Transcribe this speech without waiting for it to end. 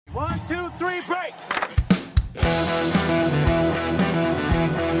2, 3, break.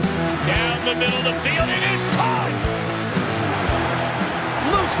 Down the middle of the field, it is caught.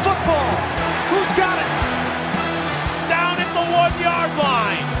 Loose football. Who's got it? Down at the 1-yard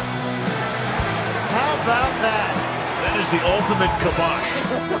line. How about that? That is the ultimate kibosh.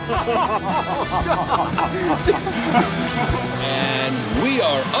 And we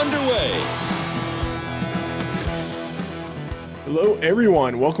are underway. Hello,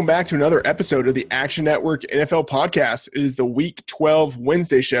 everyone. Welcome back to another episode of the Action Network NFL Podcast. It is the Week 12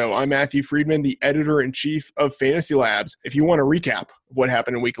 Wednesday show. I'm Matthew Friedman, the editor-in-chief of Fantasy Labs. If you want a recap of what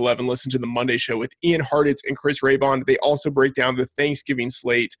happened in Week 11, listen to the Monday show with Ian Hartitz and Chris Raybon. They also break down the Thanksgiving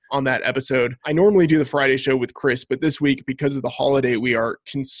slate on that episode. I normally do the Friday show with Chris, but this week, because of the holiday, we are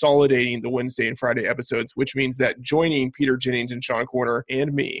consolidating the Wednesday and Friday episodes, which means that joining Peter Jennings and Sean Corner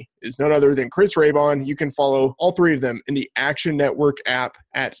and me is none other than Chris Raybon. You can follow all three of them in the Action Network app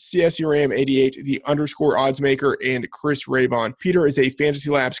at CSURAM88, the _ odds maker, and Chris Raybon. Peter is a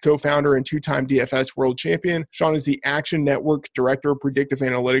Fantasy Labs co-founder and two-time DFS world champion. Sean is the Action Network director of predictive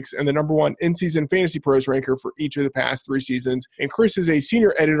analytics and the #1 in-season Fantasy Pros ranker for each of the past 3 seasons. And Chris is a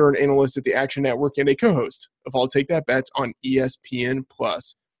senior editor and analyst at the Action Network and a co-host of I'll Take That Bets on ESPN+.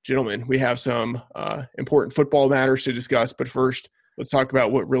 Gentlemen, we have some important football matters to discuss, but first, let's talk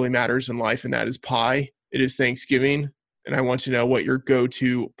about what really matters in life, and that is pie. It is Thanksgiving, and I want to know what your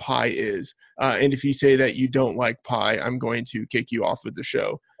go-to pie is. And if you say that you don't like pie, I'm going to kick you off of the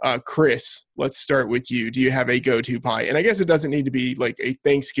show. Chris, let's start with you. Do you have a go-to pie? And I guess it doesn't need to be like a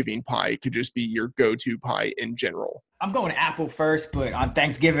Thanksgiving pie. It could just be your go-to pie in general. I'm going apple first, but on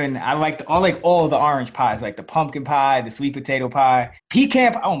Thanksgiving, I like all of the orange pies, like the pumpkin pie, the sweet potato pie,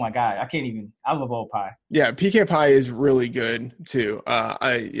 pecan pie. Oh my God, I love all pie. Yeah, pecan pie is really good too.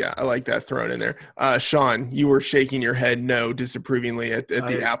 I like that thrown in there. Sean, you were shaking your head no disapprovingly at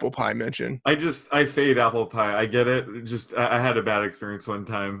the apple pie mention. I fade apple pie. I get it. I had a bad experience one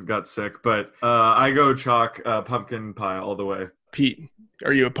time, got sick, but I go chalk pumpkin pie all the way. Pete,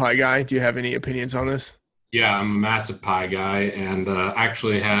 are you a pie guy? Do you have any opinions on this? Yeah, I'm a massive pie guy, and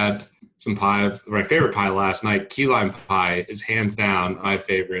actually had some pie. My favorite pie last night, key lime pie, is hands down my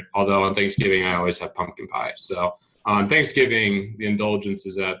favorite. Although on Thanksgiving, I always have pumpkin pie. So on Thanksgiving, the indulgence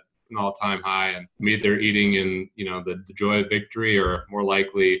is at an all-time high, and I'm either eating in the joy of victory, or more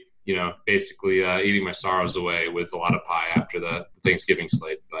likely, basically eating my sorrows away with a lot of pie after the Thanksgiving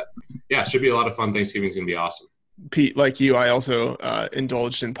slate. But yeah, it should be a lot of fun. Thanksgiving's gonna be awesome. Pete, like you, I also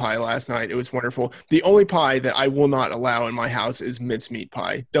indulged in pie last night. It was wonderful. The only pie that I will not allow in my house is mincemeat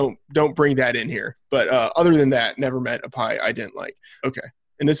pie. Don't bring that in here. But other than that, never met a pie I didn't like. Okay.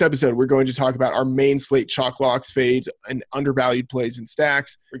 In this episode, we're going to talk about our main slate chalk locks, fades, and undervalued plays and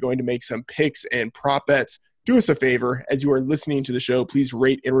stacks. We're going to make some picks and prop bets. Do us a favor, as you are listening to the show, please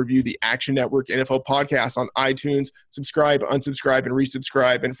rate and review the Action Network NFL podcast on iTunes. Subscribe, unsubscribe, and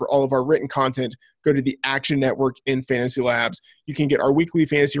resubscribe. And for all of our written content, go to the Action Network in Fantasy Labs. You can get our weekly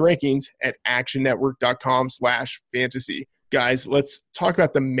fantasy rankings at actionnetwork.com/fantasy. Guys, let's talk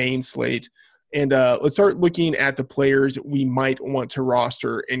about the main slate. And let's start looking at the players we might want to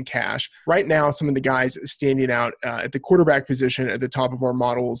roster in cash. Right now, some of the guys standing out at the quarterback position at the top of our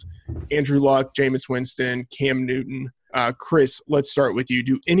models, Andrew Luck, Jameis Winston, Cam Newton. Chris, let's start with you.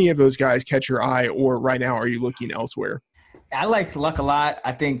 Do any of those guys catch your eye, or right now are you looking elsewhere? I like Luck a lot.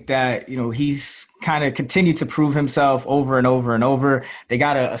 I think that, he's kind of continued to prove himself over and over and over. They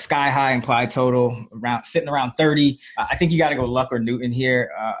got a sky-high implied total sitting around 30. I think you got to go Luck or Newton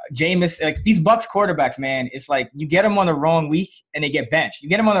here. Jameis, like these Bucs quarterbacks, man, it's like you get them on the wrong week and they get benched. You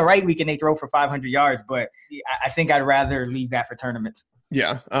get them on the right week and they throw for 500 yards, but I think I'd rather leave that for tournaments.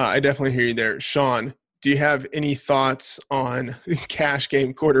 Yeah, I definitely hear you there. Sean, do you have any thoughts on cash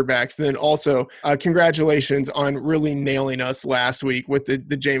game quarterbacks? And then also, congratulations on really nailing us last week with the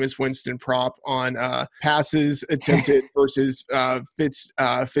Jameis Winston prop on passes attempted versus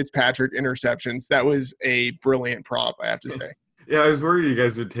Fitzpatrick interceptions. That was a brilliant prop, I have to say. Yeah, I was worried you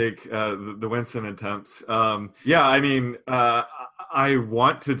guys would take the Winston attempts. I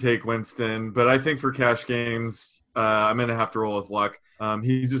want to take Winston, but I think for cash games, I'm going to have to roll with Luck.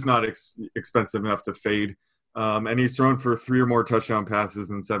 He's just not expensive enough to fade. And he's thrown for 3 or more touchdown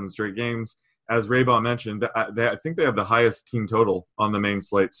passes in 7 straight games. As Raybon mentioned, I think they have the highest team total on the main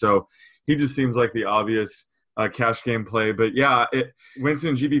slate. So he just seems like the obvious cash game play. But yeah,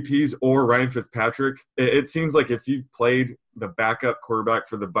 Winston GPPs or Ryan Fitzpatrick, it seems like if you've played the backup quarterback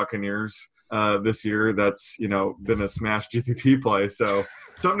for the Buccaneers this year, that's, been a smash GPP play. So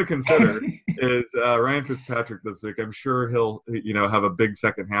something to consider is Ryan Fitzpatrick this week. I'm sure he'll, have a big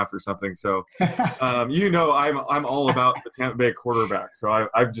second half or something. So, I'm all about the Tampa Bay quarterback. So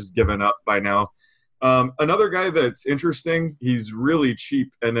I've just given up by now. Another guy that's interesting, he's really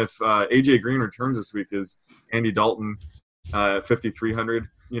cheap, and if AJ Green returns this week, is Andy Dalton, 5,300.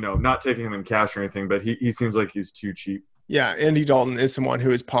 Not taking him in cash or anything, but he seems like he's too cheap. Yeah, Andy Dalton is someone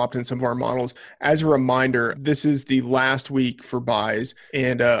who has popped in some of our models. As a reminder, this is the last week for buys.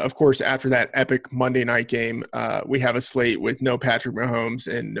 And, of course, after that epic Monday night game, we have a slate with no Patrick Mahomes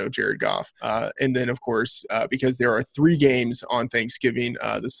and no Jared Goff. And then, of course, because there are 3 games on Thanksgiving,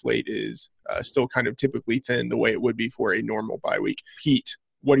 the slate is still kind of typically thin the way it would be for a normal bye week. Pete,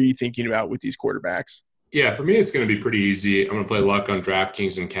 what are you thinking about with these quarterbacks? Yeah, for me, it's going to be pretty easy. I'm going to play Luck on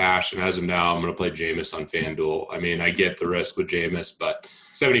DraftKings and cash, and as of now, I'm going to play Jameis on FanDuel. I mean, I get the risk with Jameis, but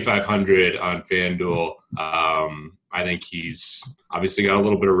 7,500 on FanDuel, I think he's obviously got a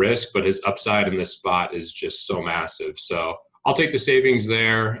little bit of risk, but his upside in this spot is just so massive. So I'll take the savings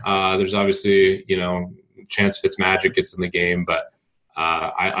there. There's obviously, chance Fitzmagic gets in the game, but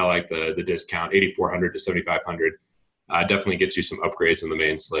I like the discount, 8,400 to 7,500. Definitely gets you some upgrades in the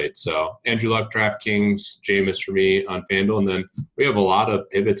main slate. So Andrew Luck, DraftKings, Jameis for me on FanDuel. And then we have a lot of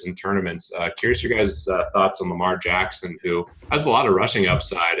pivots and tournaments. Curious your guys' thoughts on Lamar Jackson, who has a lot of rushing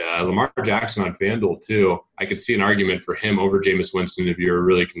upside. Lamar Jackson on FanDuel too. I could see an argument for him over Jameis Winston if you're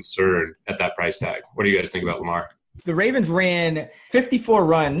really concerned at that price tag. What do you guys think about Lamar? The Ravens ran 54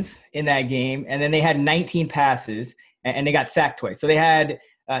 runs in that game, and then they had 19 passes, and they got sacked twice. So they had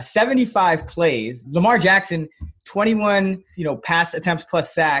 75 plays. Lamar Jackson, 21, pass attempts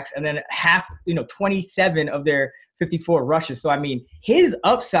plus sacks, and then 27 of their 54 rushes. So, I mean, his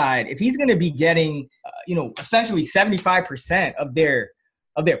upside, if he's going to be getting, essentially 75% of their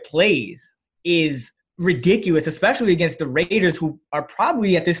plays, is ridiculous, especially against the Raiders, who are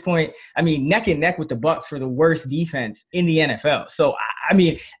probably at this point, neck and neck with the Bucs for the worst defense in the NFL. So,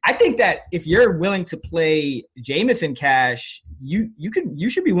 I think that if you're willing to play Jameis in cash, you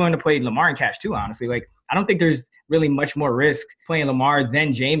should be willing to play Lamar in cash too, honestly. Like, I don't think there's really much more risk playing Lamar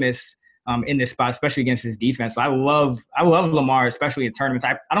than Jameis in this spot, especially against his defense. So I love Lamar, especially in tournaments.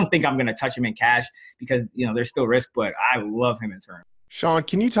 I don't think I'm going to touch him in cash because, there's still risk, but I love him in tournaments. Sean,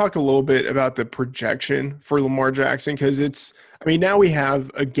 can you talk a little bit about the projection for Lamar Jackson? Because now we have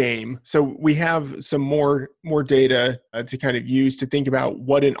a game. So we have some more data to kind of use to think about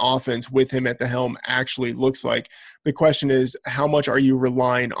what an offense with him at the helm actually looks like. The question is, how much are you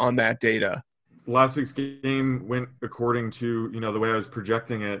relying on that data? Last week's game went according to, the way I was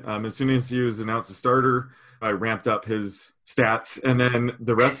projecting it. As soon as he was announced a starter, I ramped up his stats. And then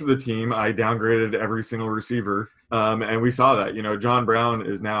the rest of the team, I downgraded every single receiver. And we saw that, John Brown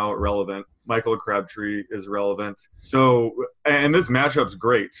is now irrelevant. Michael Crabtree is relevant. So, and this matchup's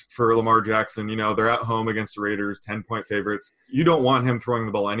great for Lamar Jackson. They're at home against the Raiders, 10-point favorites. You don't want him throwing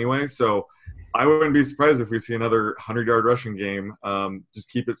the ball anyway. So I wouldn't be surprised if we see another 100-yard rushing game. Just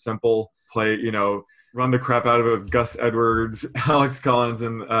keep it simple. Play, run the crap out of Gus Edwards, Alex Collins,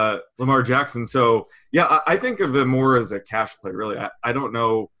 and Lamar Jackson. So, yeah, I think of it more as a cash play, really. I don't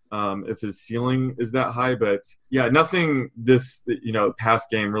know if his ceiling is that high, but, yeah, nothing this, past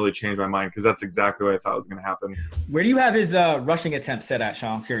game really changed my mind because that's exactly what I thought was going to happen. Where do you have his rushing attempt set at,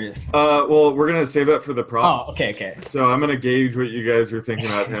 Sean? I'm curious. Well, we're going to save that for the prop. Oh, okay. So I'm going to gauge what you guys are thinking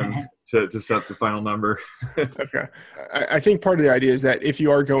about him to set the final number. Okay. I think part of the idea is that if you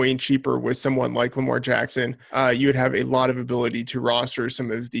are going cheaper with someone like Lamar Jackson, you would have a lot of ability to roster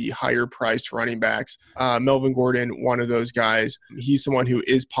some of the higher priced running backs. Melvin Gordon, one of those guys. He's someone who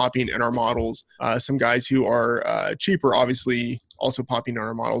is popping in our models. Some guys who are cheaper, obviously, also popping in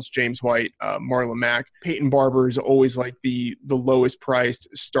our models. James White, Marlon Mack. Peyton Barber is always like the lowest priced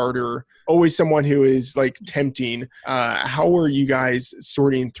starter, always someone who is like tempting. How are you guys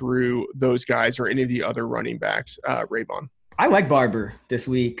sorting through those guys or any of the other running backs, Raybon? I like Barber this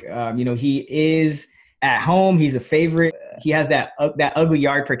week. He is at home. He's a favorite. He has that ugly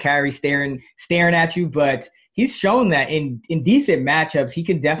yard per carry staring at you, but he's shown that in decent matchups, he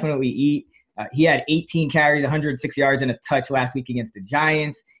can definitely eat He had 18 carries, 106 yards and a touch last week against the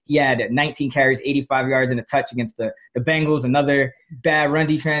Giants. He had 19 carries, 85 yards and a touch against the Bengals, another bad run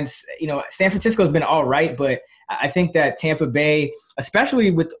defense. San Francisco has been all right, but I think that Tampa Bay,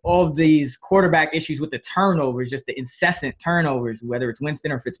 especially with all these quarterback issues with the turnovers, just the incessant turnovers, whether it's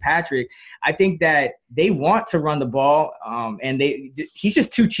Winston or Fitzpatrick, I think that they want to run the ball, and he's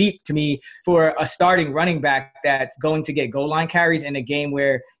just too cheap to me for a starting running back that's going to get goal line carries in a game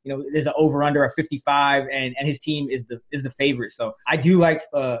where there's an over/under of 55 and his team is the favorite. So I do like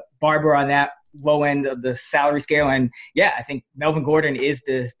Barber on that low end of the salary scale. And yeah, I think Melvin Gordon is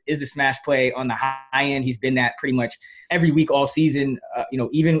the smash play on the high end. He's been that pretty much every week all season.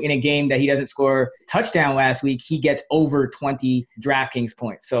 Even in a game that he doesn't score a touchdown last week, he gets over 20 DraftKings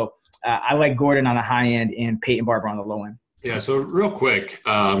points. So I like Gordon on the high end and Peyton Barber on the low end. Yeah, so real quick,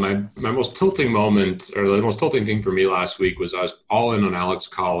 my most tilting moment, or the most tilting thing for me last week was I was all in on Alex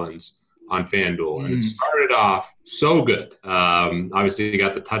Collins on FanDuel. And it started off so good. Obviously, he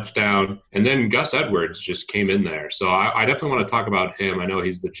got the touchdown. And then Gus Edwards just came in there. So I definitely want to talk about him. I know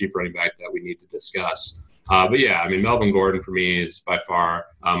he's the cheap running back that we need to discuss. But yeah, I mean, Melvin Gordon for me is by far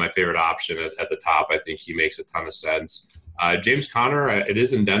my favorite option at the top. I think he makes a ton of sense. James Conner, it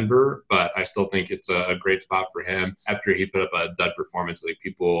is in Denver, but I still think it's a great spot for him. After he put up a dud performance, I think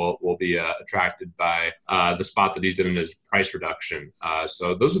people will be attracted by the spot that he's in his price reduction.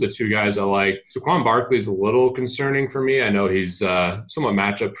 So those are the two guys I like. Saquon Barkley is a little concerning for me. I know he's somewhat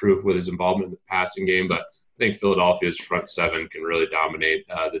matchup proof with his involvement in the passing game, but I think Philadelphia's front seven can really dominate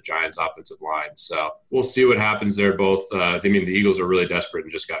the Giants' offensive line. So we'll see what happens there. The Eagles are really desperate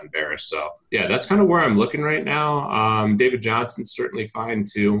and just got embarrassed. So, yeah, that's kind of where I'm looking right now. David Johnson's certainly fine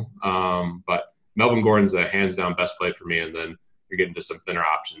too. But Melvin Gordon's a hands-down best play for me, and then you're getting to some thinner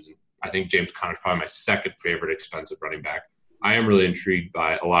options. And I think James Conner's probably my second favorite expensive running back. I am really intrigued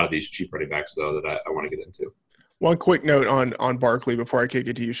by a lot of these cheap running backs, though, that I want to get into. One quick note on Barkley before I kick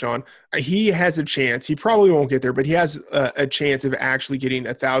it to you, Sean. He has a chance. He probably won't get there, but he has a chance of actually getting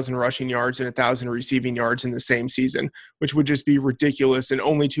 1,000 rushing yards and 1,000 receiving yards in the same season, which would just be ridiculous. And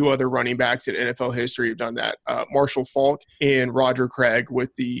only two other running backs in NFL history have done that. Marshall Faulk and Roger Craig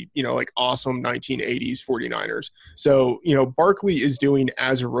with the, awesome 1980s 49ers. So, Barkley is doing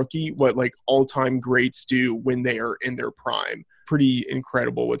as a rookie what all-time greats do when they are in their prime. Pretty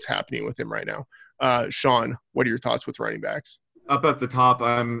incredible what's happening with him right now. Sean, what are your thoughts with running backs? Up at the top,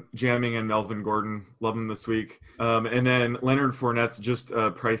 I'm jamming in Melvin Gordon. Love him this week. And then Leonard Fournette's just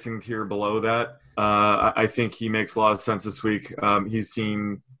a pricing tier below that. I think he makes a lot of sense this week. He's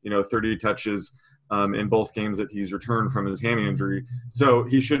seen, 30 touches in both games that he's returned from his hammy injury. So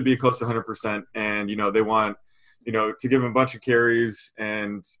he should be close to 100%. And, they want, to give him a bunch of carries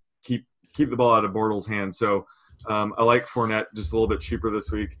and keep the ball out of Bortles' hands. So I like Fournette just a little bit cheaper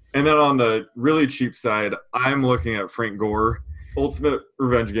this week. And then on the really cheap side, I'm looking at Frank Gore, ultimate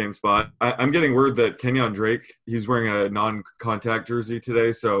revenge game spot. I'm getting word that Kenyon Drake, he's wearing a non-contact jersey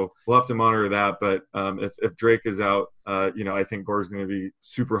today, so we'll have to monitor that. But if Drake is out, I think Gore's going to be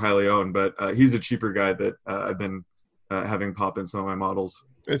super highly owned. But he's a cheaper guy that I've been having pop in some of my models.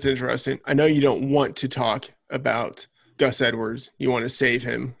 That's interesting. I know you don't want to talk about Gus Edwards. You want to save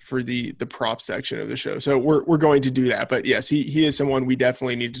him for the prop section of the show. So we're going to do that. But yes, he is someone we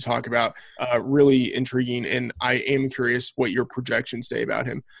definitely need to talk about. Really intriguing, and I am curious what your projections say about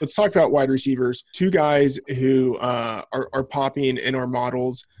him. Let's talk about wide receivers. Two guys who are popping in our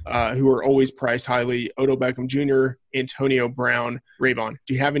models, who are always priced highly: Odell Beckham Jr., Antonio Brown. Raybon,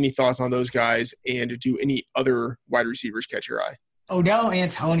 do you have any thoughts on those guys, and do any other wide receivers catch your eye? Odell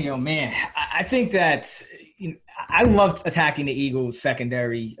Antonio, man, I think that I loved attacking the Eagles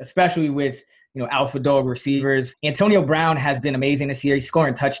secondary, especially with alpha dog receivers. Antonio Brown has been amazing this year. He's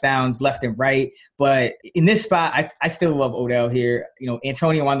scoring touchdowns left and right. But in this spot, I still love Odell here.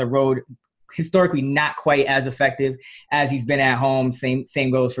 Antonio on the road, historically not quite as effective as he's been at home.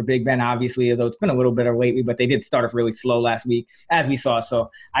 Same goes for Big Ben, obviously, although it's been a little better lately, but they did start off really slow last week, as we saw. So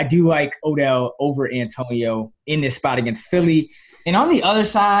I do like Odell over Antonio in this spot against Philly. And on the other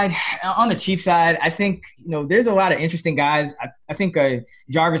side, on the cheap side, I think, there's a lot of interesting guys. I think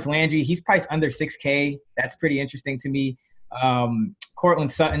Jarvis Landry, he's priced under $6K. That's pretty interesting to me.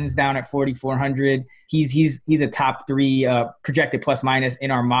 Cortland Sutton's down at 4,400. He's a top 3 projected plus minus in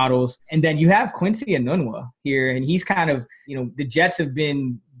our models. And then you have Quincy Enunwa here, and he's kind of, the Jets have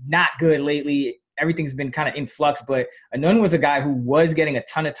been not good lately. Everything's been kind of in flux, but Enunwa was a guy who was getting a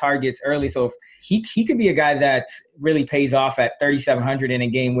ton of targets early. So if he could be a guy that really pays off at 3,700 in a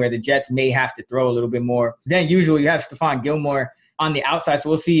game where the Jets may have to throw a little bit more. Then usually you have Stephon Gilmore on the outside. So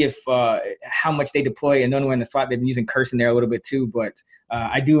we'll see if how much they deploy Enunwa in the slot. They've been using Kirsten there a little bit too, but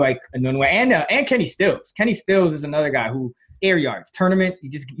I do like Enunwa and Kenny Stills. Kenny Stills is another guy who air yards tournament. You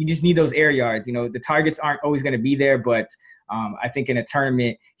just need those air yards. The targets aren't always going to be there, but I think in a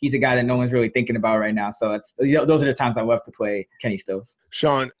tournament, he's a guy that no one's really thinking about right now. So those are the times I love to play Kenny Stills.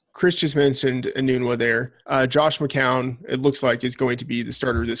 Sean, Chris just mentioned Enunwa there. Josh McCown, it looks like, is going to be the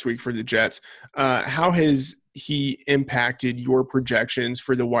starter this week for the Jets. How has he impacted your projections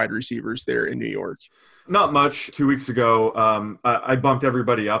for the wide receivers there in New York? Not much. 2 weeks ago, I bumped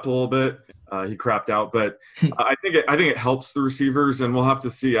everybody up a little bit. He crapped out, but I think it helps the receivers, and we'll have to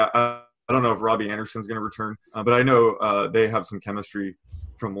see. I don't know if Robbie Anderson's going to return, but I know they have some chemistry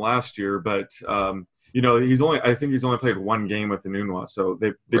from last year. But I think he's only played one game with Enunwa, so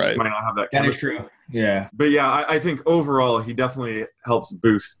they just might not have that chemistry. That is true. Yeah. But yeah, I think overall he definitely helps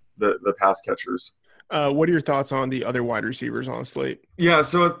boost the pass catchers. What are your thoughts on the other wide receivers on the slate? Yeah,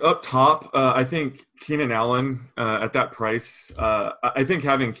 so up top, I think Keenan Allen at that price. I think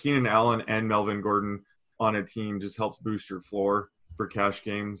having Keenan Allen and Melvin Gordon on a team just helps boost your floor for cash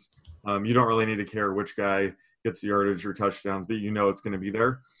games. You don't really need to care which guy gets the yardage or touchdowns, but it's going to be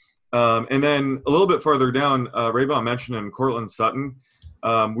there. And then a little bit farther down, Raybon mentioned Cortland Sutton.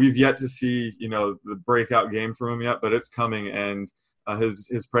 We've yet to see, the breakout game from him yet, but it's coming, and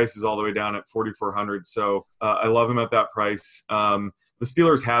his price is all the way down at $4,400. So I love him at that price. The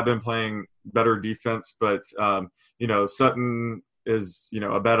Steelers have been playing better defense, but Sutton is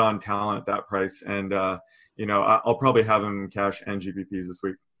a bet on talent at that price, and I'll probably have him cash and GPPs this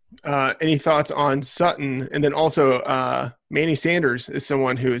week. Any thoughts on Sutton? And then also Manny Sanders is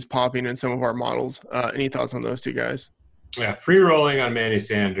someone who is popping in some of our models. Any thoughts on those two guys? Yeah, free rolling on Manny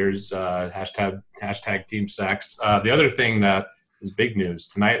Sanders, hashtag Team Sex. The other thing that is big news,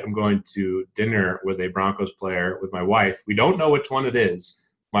 tonight I'm going to dinner with a Broncos player with my wife. We don't know which one it is.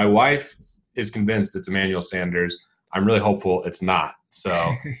 My wife is convinced it's Emmanuel Sanders. I'm really hopeful it's not.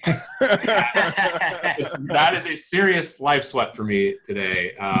 So that is a serious life sweat for me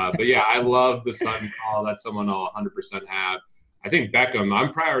today. But yeah, I love the Sutton call. That's someone I'll 100% have. I think Beckham,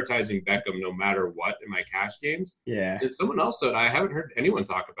 I'm prioritizing Beckham no matter what in my cash games. Yeah. And someone else that I haven't heard anyone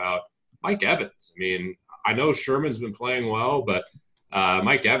talk about, Mike Evans. I mean, I know Sherman's been playing well, but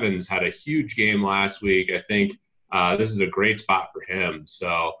Mike Evans had a huge game last week. I think this is a great spot for him.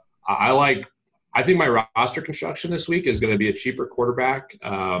 So I think my roster construction this week is going to be a cheaper quarterback.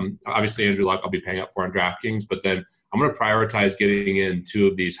 Obviously, Andrew Luck I'll be paying up for on DraftKings, but then I'm going to prioritize getting in two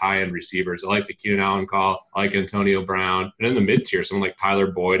of these high-end receivers. I like the Keenan Allen call. I like Antonio Brown. And in the mid-tier, someone like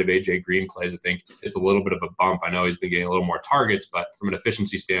Tyler Boyd of A.J. Green plays. I think it's a little bit of a bump. I know he's been getting a little more targets, but from an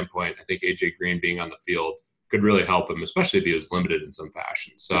efficiency standpoint, I think A.J. Green being on the field could really help him, especially if he was limited in some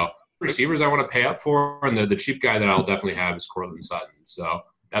fashion. So receivers I want to pay up for, and the cheap guy that I'll definitely have is Cortland Sutton. So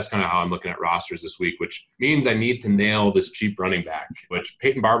that's kind of how I'm looking at rosters this week, which means I need to nail this cheap running back, which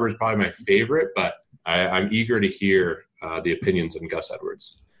Peyton Barber is probably my favorite, but I'm eager to hear the opinions on Gus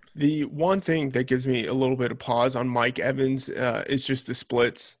Edwards. The one thing that gives me a little bit of pause on Mike Evans is just the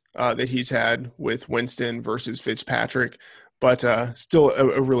splits that he's had with Winston versus Fitzpatrick. But still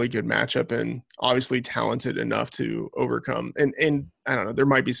a really good matchup and obviously talented enough to overcome. And I don't know, there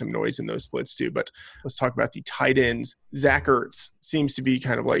might be some noise in those splits too, but let's talk about the tight ends. Zach Ertz seems to be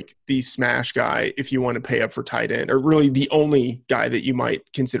kind of like the smash guy if you want to pay up for tight end, or really the only guy that you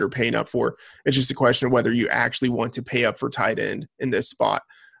might consider paying up for. It's just a question of whether you actually want to pay up for tight end in this spot.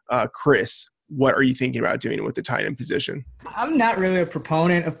 Chris, what are you thinking about doing with the tight end position? I'm not really a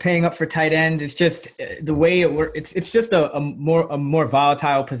proponent of paying up for tight end. It's just the way it works. It's just a more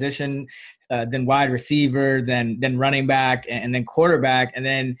volatile position than wide receiver, than running back, and then quarterback. And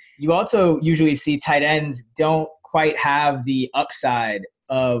then you also usually see tight ends don't quite have the upside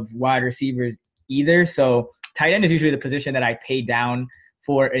of wide receivers either. So tight end is usually the position that I pay down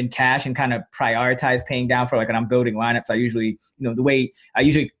for in cash and kind of prioritize paying down for, like when I'm building lineups. I usually, the way I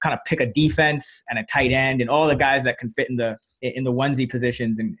usually kind of pick a defense and a tight end and all the guys that can fit in the onesie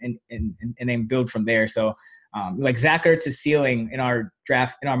positions and then build from there. So like Zach Ertz's ceiling in our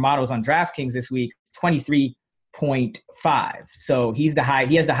models on DraftKings this week, 23.5. So he has the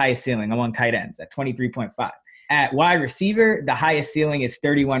highest ceiling among tight ends at 23.5. At wide receiver, the highest ceiling is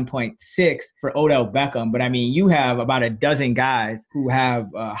 31.6 for Odell Beckham. But, I mean, you have about a dozen guys who have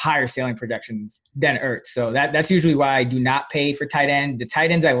higher ceiling projections than Ertz. So that's usually why I do not pay for tight end. The tight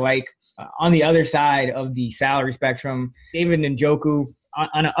ends I like on the other side of the salary spectrum, David Njoku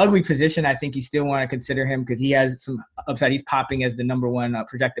on an ugly position, I think you still want to consider him because he has some upside. He's popping as the number one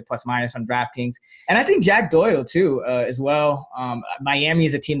projected plus minus on DraftKings. And I think Jack Doyle too, as well. Miami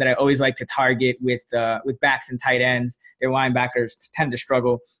is a team that I always like to target with backs and tight ends. Their linebackers tend to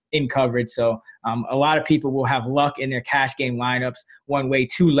struggle in coverage. So a lot of people will have luck in their cash game lineups. One way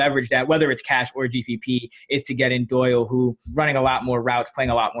to leverage that, whether it's cash or GPP, is to get in Doyle, who running a lot more routes, playing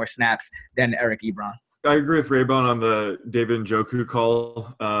a lot more snaps than Eric Ebron. I agree with Raybon on the David Njoku call.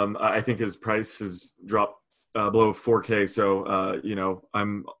 I think his price has dropped below 4K. So,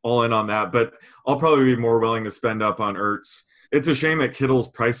 I'm all in on that. But I'll probably be more willing to spend up on Ertz. It's a shame that Kittle's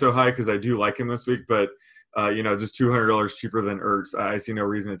priced so high because I do like him this week. But just $200 cheaper than Ertz. I see no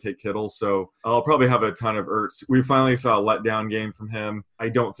reason to take Kittle, so I'll probably have a ton of Ertz. We finally saw a letdown game from him. I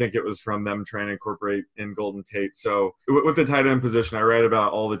don't think it was from them trying to incorporate in Golden Tate. So with the tight end position, I write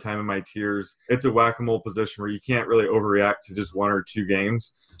about all the time in my tiers. It's a whack-a-mole position where you can't really overreact to just one or two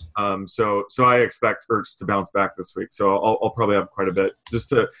games. So I expect Ertz to bounce back this week. So I'll probably have quite a bit just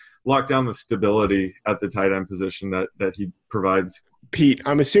to lock down the stability at the tight end position that he provides. Pete,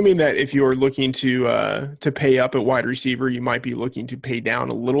 I'm assuming that if you're looking to pay up at wide receiver, you might be looking to pay down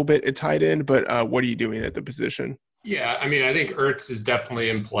a little bit at tight end, but what are you doing at the position? Yeah, I mean, I think Ertz is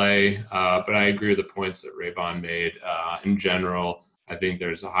definitely in play, but I agree with the points that Raybon made. In general, I think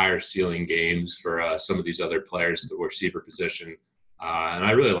there's a higher ceiling games for some of these other players at the receiver position, and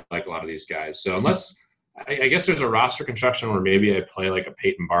I really like a lot of these guys. So unless I guess there's a roster construction where maybe I play like a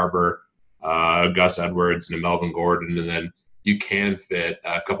Peyton Barber, Gus Edwards, and a Melvin Gordon, and then you can fit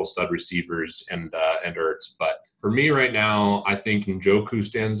a couple stud receivers and Ertz. But for me right now, I think Njoku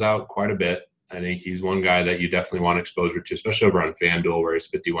stands out quite a bit. I think he's one guy that you definitely want exposure to, especially over on FanDuel where he's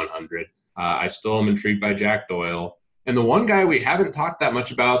 5,100. I still am intrigued by Jack Doyle. And the one guy we haven't talked that much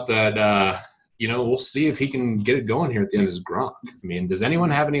about that, we'll see if he can get it going here at the end is Gronk. I mean, does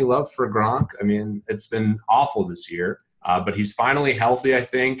anyone have any love for Gronk? I mean, it's been awful this year. But he's finally healthy, I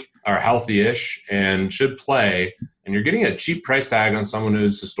think, or healthy-ish, and should play. And you're getting a cheap price tag on someone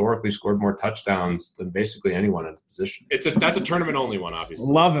who's historically scored more touchdowns than basically anyone in the position. That's a tournament-only one,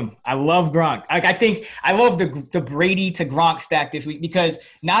 obviously. Love him. I love Gronk. I think I love the Brady to Gronk stack this week because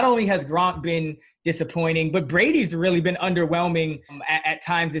not only has Gronk been disappointing, but Brady's really been underwhelming at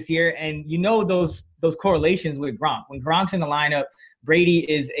times this year. And those correlations with Gronk. When Gronk's in the lineup, Brady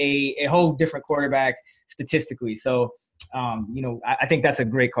is a whole different quarterback statistically. So, I think that's a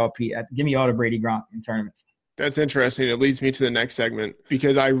great call, Pete. Give me all the Brady Gronk in tournaments. That's interesting. It leads me to the next segment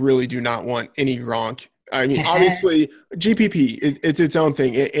because I really do not want any Gronk. I mean, obviously, GPP, it's its own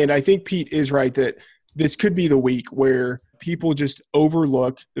thing. And I think Pete is right that this could be the week where people just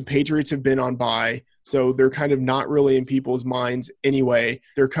overlook. The Patriots have been on bye, so they're kind of not really in people's minds anyway.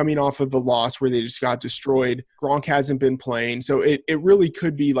 They're coming off of a loss where they just got destroyed. Gronk hasn't been playing, so it really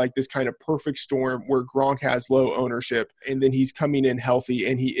could be like this kind of perfect storm where Gronk has low ownership, and then he's coming in healthy,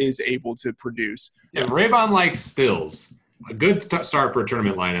 and he is able to produce. If Raybon likes Stills, a good start for a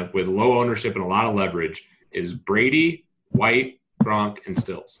tournament lineup with low ownership and a lot of leverage is Brady, White, Gronk, and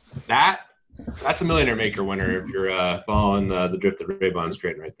Stills. That's a millionaire maker winner if you're following the drift that Raybon's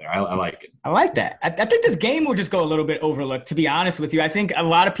creating right there. I like it. I like that. I think this game will just go a little bit overlooked, to be honest with you. I think a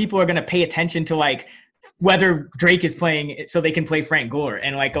lot of people are going to pay attention to like whether Drake is playing so they can play Frank Gore.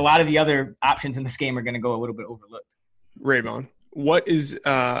 And like a lot of the other options in this game are going to go a little bit overlooked. Raybon, what is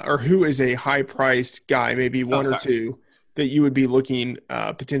or who is a high-priced guy, maybe one or two, that you would be looking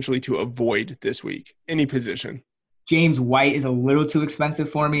potentially to avoid this week? Any position. James White is a little too expensive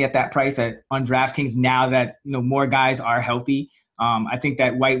for me at that price on DraftKings now that more guys are healthy. I think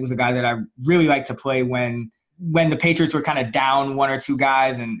that White was a guy that I really like to play when the Patriots were kind of down one or two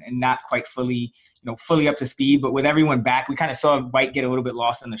guys and not quite fully up to speed. But with everyone back, we kind of saw White get a little bit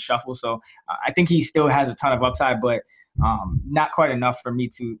lost in the shuffle. So I think he still has a ton of upside, but not quite enough for me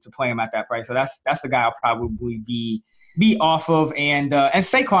to play him at that price. So that's the guy I'll probably be off of, and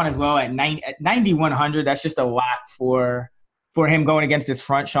Saquon as well at 9,100. That's just a lot for him going against this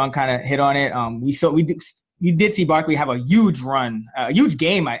front. Sean kind of hit on it. We did see Barkley have a huge run, a huge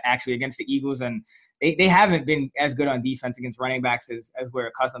game actually against the Eagles, and they haven't been as good on defense against running backs as we're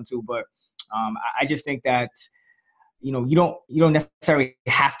accustomed to. But I just think that you don't necessarily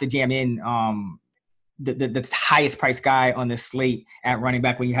have to jam in the highest priced guy on this slate at running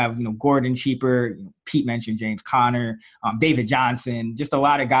back when you have, Gordon cheaper, Pete mentioned James Conner, David Johnson, just a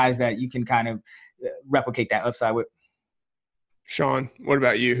lot of guys that you can kind of replicate that upside with. Sean, what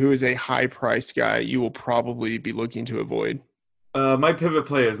about you? Who is a high priced guy you will probably be looking to avoid? My pivot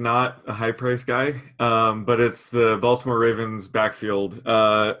play is not a high price guy, but it's the Baltimore Ravens backfield.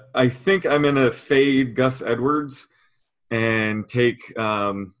 I think I'm going to fade Gus Edwards. and take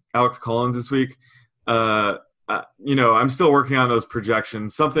Alex Collins this week, I'm still working on those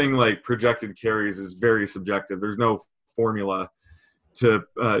projections. Something like projected carries is very subjective. There's no formula to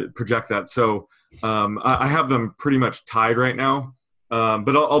project that. So I have them pretty much tied right now.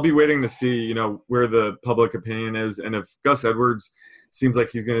 But I'll be waiting to see, where the public opinion is. And if Gus Edwards seems like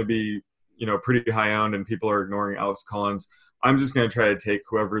he's going to be, pretty high owned and people are ignoring Alex Collins, I'm just going to try to take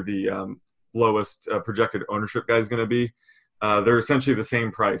whoever the lowest projected ownership guy is going to be. They're essentially the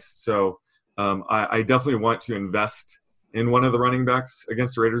same price. So I definitely want to invest in one of the running backs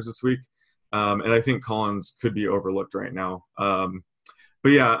against the Raiders this week. And I think Collins could be overlooked right now. But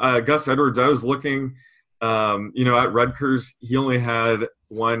yeah, Gus Edwards, I was looking, at Rutgers, he only had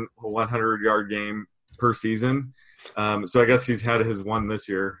one 100-yard game per season. So I guess he's had his one this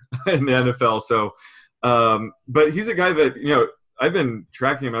year in the NFL. So, but he's a guy that, I've been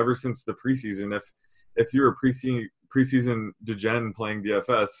tracking him ever since the preseason. If you were preseason degen playing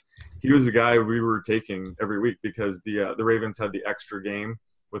DFS, he was a guy we were taking every week because the Ravens had the extra game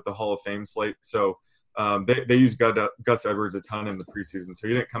with the Hall of Fame slate. So they used Gus Edwards a ton in the preseason. So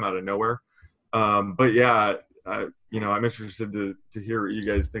he didn't come out of nowhere. But yeah, I'm interested to hear what you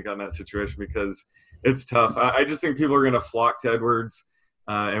guys think on that situation because it's tough. I just think people are going to flock to Edwards,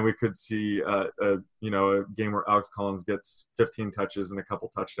 and we could see a game where Alex Collins gets 15 touches and a couple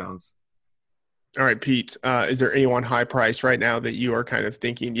touchdowns. All right, Pete, is there anyone high priced right now that you are kind of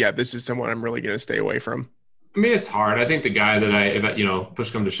thinking, yeah, this is someone I'm really going to stay away from? I mean, it's hard. I think the guy that if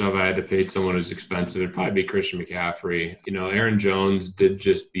push come to shove, I had to pay someone who's expensive. It'd probably be Christian McCaffrey. Aaron Jones did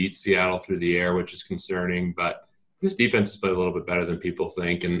just beat Seattle through the air, which is concerning, but this defense has played a little bit better than people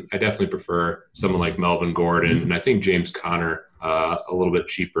think. And I definitely prefer someone like Melvin Gordon. And I think James Conner, a little bit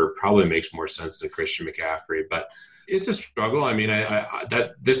cheaper, probably makes more sense than Christian McCaffrey, but it's a struggle. I mean,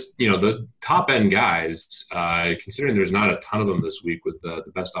 the top end guys, considering there's not a ton of them this week with the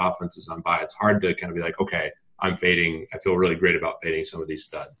best offenses on bye, it's hard to kind of be like, okay, I feel really great about fading some of these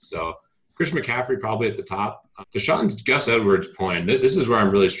studs. So Christian McCaffrey probably at the top. Deshaun's Gus Edwards point, this is where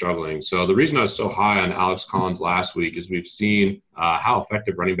I'm really struggling. So the reason I was so high on Alex Collins last week is we've seen how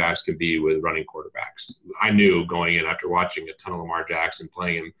effective running backs can be with running quarterbacks. I knew going in after watching a ton of Lamar Jackson,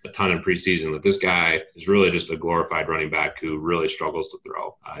 playing him a ton in preseason, that this guy is really just a glorified running back who really struggles to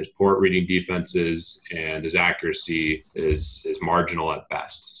throw. His poor reading defenses and his accuracy is marginal at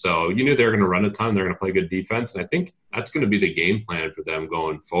best. So you knew they were going to run a ton. They're going to play good defense. And I think that's going to be the game plan for them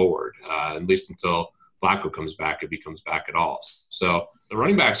going forward, at least until Flacco comes back, if he comes back at all. So the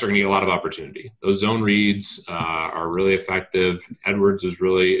running backs are going to get a lot of opportunity. Those zone reads are really effective. Edwards is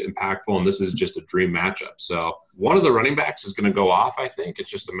really impactful, and this is just a dream matchup. So one of the running backs is going to go off, I think. It's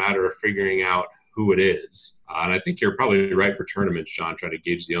just a matter of figuring out who it is. And I think you're probably right for tournaments, John, trying to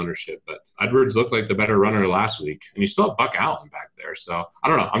gauge the ownership. But Edwards looked like the better runner last week. And you still have Buck Allen back there. So I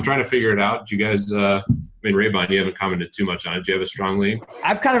don't know. I'm trying to figure it out. Do you guys Raybon, you haven't commented too much on it. Do you have a strong lean?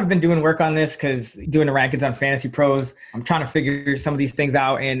 I've kind of been doing work on this because doing the rankings on Fantasy Pros, I'm trying to figure some of these things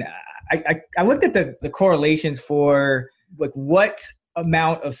out. And I looked at the correlations for like what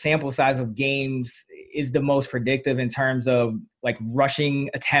amount of sample size of games is the most predictive in terms of like rushing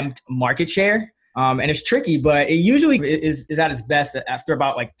attempt market share. And it's tricky, but it usually is at its best after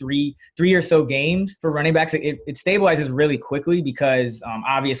about like three or so games for running backs. It stabilizes really quickly because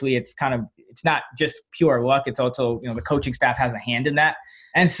obviously it's not just pure luck. It's also, the coaching staff has a hand in that.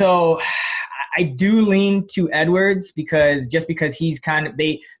 And so I do lean to Edwards because he's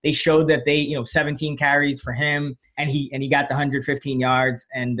they showed that 17 carries for him and he got the 115 yards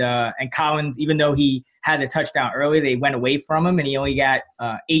and Collins, even though he had a touchdown early, they went away from him and he only got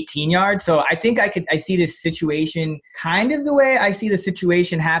 18 yards. So I think I see this situation kind of the way I see the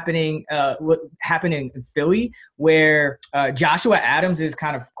situation happening in Philly, where Joshua Adams is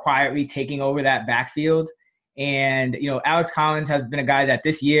kind of quietly taking over that backfield. And, Alex Collins has been a guy that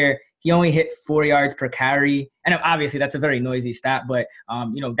this year he only hit 4 yards per carry. And obviously that's a very noisy stat, but,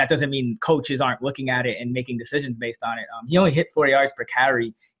 that doesn't mean coaches aren't looking at it and making decisions based on it. He only hit 4 yards per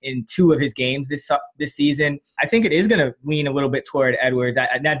carry in 2 of his games this season. I think it is going to lean a little bit toward Edwards.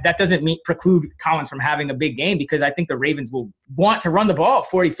 That doesn't preclude Collins from having a big game because I think the Ravens will want to run the ball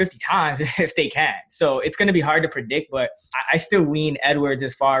 40, 50 times if they can. So it's going to be hard to predict, but I still lean Edwards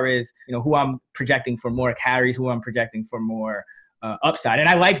as far as, who I'm projecting for more carries, who I'm projecting for more upside. And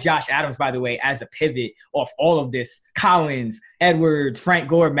I like Josh Adams, by the way, as a pivot off all of this Collins, Edwards, Frank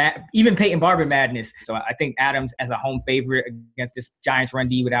Gore, even Peyton Barber madness. So I think Adams as a home favorite against this Giants run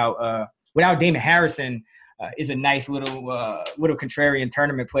D without Damon Harrison is a nice little contrarian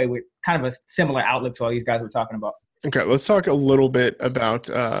tournament play with kind of a similar outlook to all these guys we're talking about. Okay, let's talk a little bit about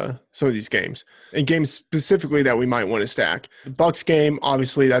some of these games, and games specifically that we might want to stack. The Bucks game,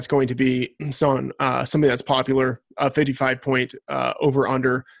 obviously, that's going to be something that's popular, 55-point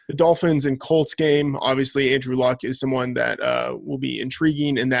over-under. The Dolphins and Colts game, obviously, Andrew Luck is someone that will be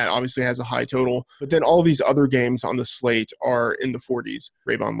intriguing, and that obviously has a high total. But then all these other games on the slate are in the 40s.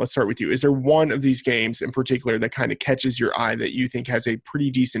 Raybon, let's start with you. Is there one of these games in particular that kind of catches your eye that you think has a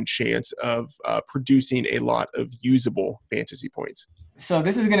pretty decent chance of producing a lot of usable fantasy points? So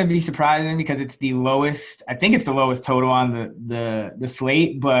this is going to be surprising because it's the lowest. I think it's the lowest total on the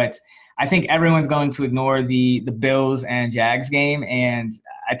slate, but I think everyone's going to ignore the Bills and Jags game, and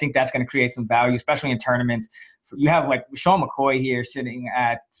I think that's going to create some value, especially in tournaments. You have like Sean McCoy here sitting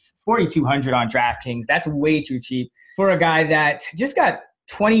at 4,200 on DraftKings. That's way too cheap for a guy that just got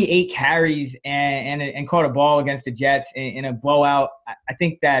 28 carries and caught a ball against the Jets in a blowout. I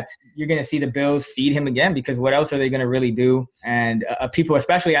think that you're going to see the Bills feed him again, because what else are they going to really do? And people,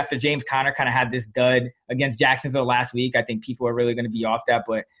 especially after James Conner kind of had this dud against Jacksonville last week, I think people are really going to be off that.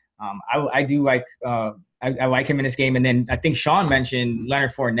 But I do like I like him in this game. And then I think Sean mentioned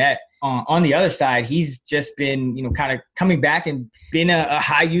Leonard Fournette. On the other side, he's just been, kind of coming back and been a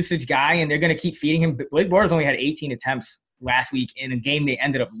high usage guy, and they're going to keep feeding him. Blake Bortles only had 18 attempts last week in a game they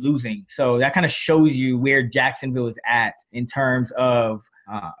ended up losing. So that kind of shows you where Jacksonville is at in terms of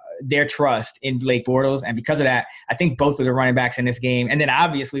their trust in Blake Bortles. And because of that, I think both of the running backs in this game, and then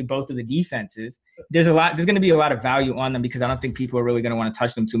obviously both of the defenses, there's going to be a lot of value on them, because I don't think people are really going to want to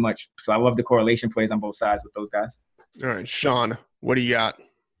touch them too much. So I love the correlation plays on both sides with those guys. All right, Sean, what do you got?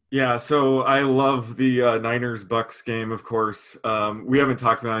 Yeah, so I love the Niners-Bucks game, of course. We haven't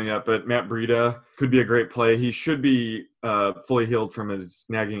talked about it yet, but Matt Breida could be a great play. He should be fully healed from his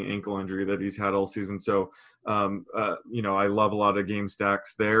nagging ankle injury that he's had all season. So, I love a lot of game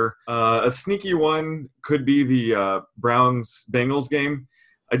stacks there. A sneaky one could be the Browns-Bengals game.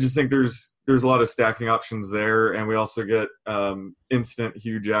 I just think there's a lot of stacking options there, and we also get instant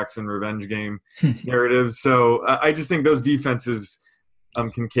Hugh Jackson revenge game narratives. So I just think those defenses –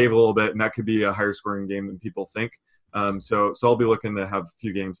 can cave a little bit, and that could be a higher scoring game than people think. So I'll be looking to have a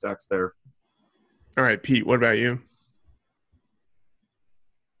few game stacks there. All right, Pete, what about you?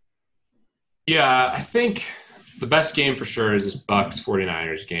 Yeah, I think the best game for sure is this Bucks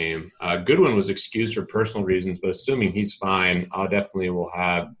 49ers game. Goodwin was excused for personal reasons, but assuming he's fine, I definitely will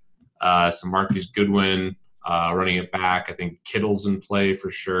have some Marquise Goodwin running it back. I think Kittle's in play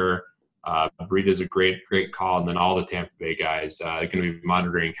for sure. Breida's a great call, and then all the Tampa Bay guys are going to be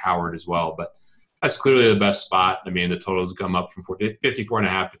monitoring Howard as well. But that's clearly the best spot. I mean, the totals come up from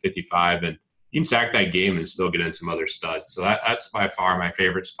 54.5 to 55, and you can stack that game and still get in some other studs. So that's by far my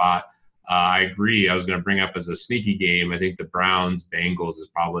favorite spot. I agree. I was going to bring up as a sneaky game, I think the Browns-Bengals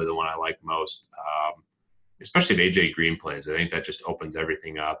is probably the one I like most, especially if AJ Green plays. I think that just opens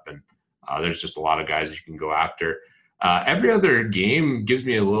everything up, and there's just a lot of guys you can go after. Every other game gives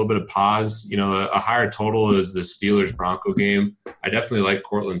me a little bit of pause. A higher total is the Steelers-Bronco game. I definitely like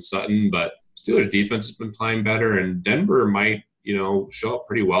Cortland Sutton, but Steelers defense has been playing better, and Denver might, show up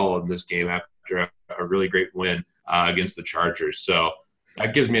pretty well in this game after a really great win against the Chargers. So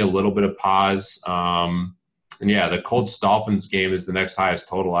that gives me a little bit of pause. And yeah, the Colts-Dolphins game is the next highest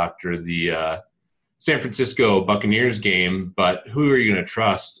total after the San Francisco Buccaneers game. But who are you going to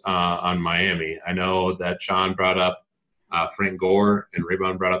trust on Miami? I know that Sean brought up Frank Gore and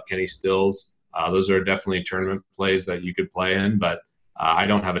Raybon brought up Kenny Stills. Those are definitely tournament plays that you could play in, but I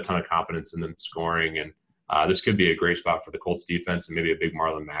don't have a ton of confidence in them scoring. And this could be a great spot for the Colts defense and maybe a big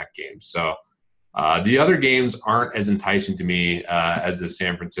Marlon Mack game. So the other games aren't as enticing to me as the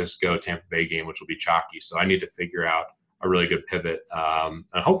San Francisco-Tampa Bay game, which will be chalky. So I need to figure out a really good pivot. And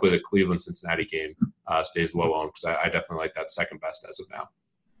hopefully the Cleveland-Cincinnati game stays low on, because I definitely like that second best as of now.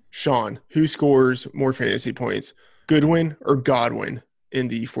 Sean, who scores more fantasy points, Goodwin or Godwin in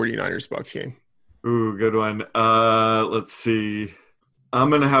the 49ers-Bucks game? Ooh, good one. Let's see. I'm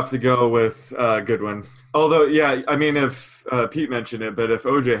going to have to go with Goodwin. Although, yeah, I mean, if Pete mentioned it, but if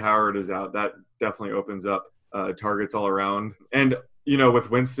O.J. Howard is out, that definitely opens up targets all around. And, with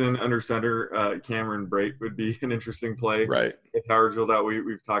Winston under center, Cameron Brate would be an interesting play. Right. If Howard's ruled out,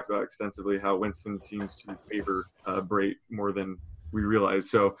 we've talked about extensively how Winston seems to favor Brate more than we realize.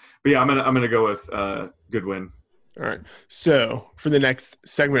 So, but yeah, I'm gonna go with Goodwin. All right. So for the next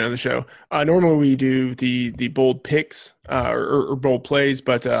segment of the show, normally we do the bold picks or bold plays,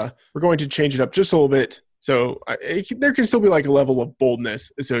 but we're going to change it up just a little bit. So there can still be like a level of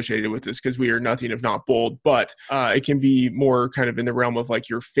boldness associated with this, because we are nothing if not bold, but it can be more kind of in the realm of like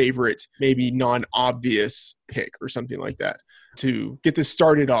your favorite, maybe non-obvious pick or something like that. To get this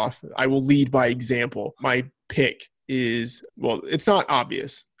started off, I will lead by example. My pick is, well, it's not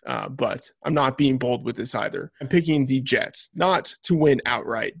obvious. but I'm not being bold with this either. I'm picking the Jets, not to win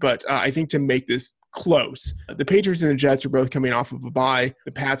outright, but I think to make this close. The Patriots and the Jets are both coming off of a bye.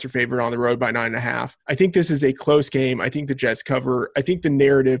 The Pats are favored on the road by 9.5. I think this is a close game. I think the Jets cover. I think the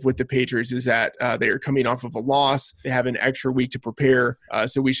narrative with the Patriots is that they are coming off of a loss. They have an extra week to prepare,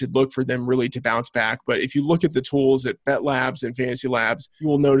 so we should look for them really to bounce back. But if you look at the tools at Bet Labs and Fantasy Labs, you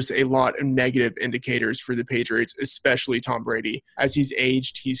will notice a lot of negative indicators for the Patriots, especially Tom Brady. As he's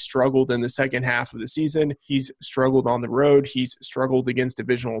aged, he's struggled in the second half of the season. He's struggled on the road. He's struggled against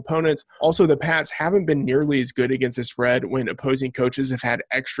divisional opponents. Also, the Pats haven't been nearly as good against the spread when opposing coaches have had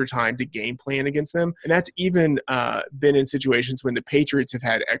extra time to game plan against them. And that's even been in situations when the Patriots have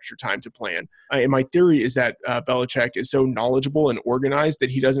had extra time to plan. And my theory is that Belichick is so knowledgeable and organized that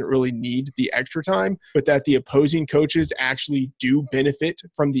he doesn't really need the extra time, but that the opposing coaches actually do benefit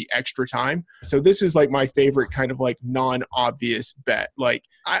from the extra time. So this is like my favorite kind of like non-obvious bet. Like,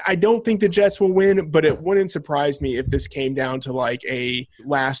 I don't think the Jets will win, but it wouldn't surprise me if this came down to like a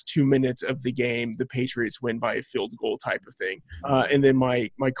last 2 minutes of the game, the Patriots win by a field goal type of thing. And then my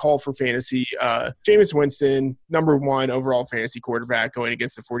call for fantasy, Jameis Winston, number 1 overall fantasy quarterback going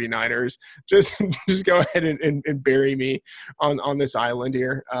against the 49ers. Just go ahead and bury me on this island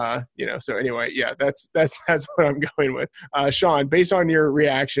here. So anyway, yeah, that's what I'm going with. Sean, based on your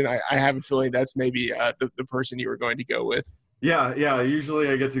reaction, I have a feeling that's maybe the person you were going to go with. Yeah. Usually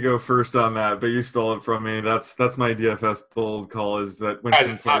I get to go first on that, but you stole it from me. That's my DFS bold call. Is that when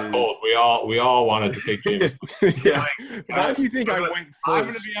it's not bold? We all wanted to pick James. Yeah. Why do you think I went first? I'm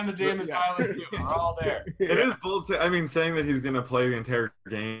going to be on the Jameis Island too. We're all there. It is bold. I mean, saying that he's going to play the entire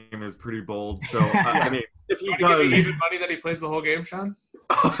game is pretty bold. So I mean, if he does, even money that he plays the whole game, Sean.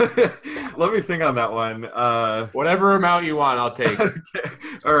 Let me think on that one. Whatever amount you want, I'll take. Okay.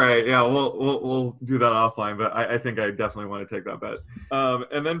 All right. Yeah, we'll do that offline, but I think I definitely want to take that bet.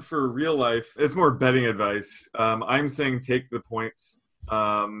 And then for real life, it's more betting advice. I'm saying take the points.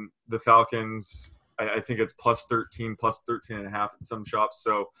 The Falcons, I think it's plus 13, plus 13.5 at some shops.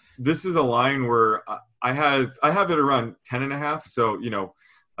 So this is a line where I have it around 10.5. So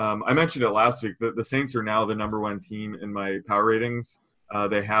I mentioned it last week. The Saints are now the number 1 team in my power ratings.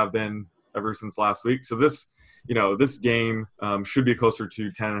 They have been ever since last week. So this game should be closer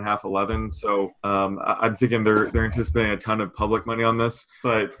to 10.5, 11. So I'm thinking they're anticipating a ton of public money on this.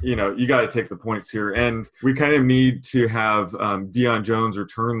 But, you got to take the points here. And we kind of need to have Deion Jones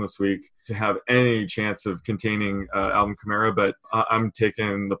return this week to have any chance of containing Alvin Kamara. But I'm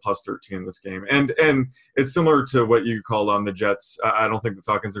taking the plus 13 in this game. And it's similar to what you called on the Jets. I don't think the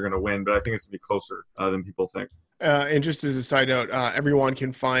Falcons are going to win, but I think it's going to be closer than people think. And just as a side note, everyone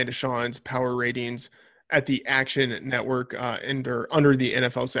can find Sean's power ratings at the Action Network under the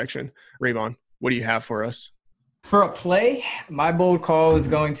NFL section. Raybon, what do you have for us? For a play, my bold call is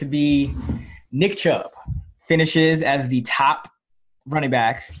going to be Nick Chubb finishes as the top running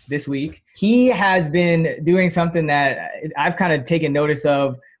back this week. He has been doing something that I've kind of taken notice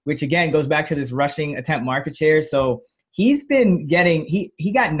of, which again goes back to this rushing attempt market share. So he's been getting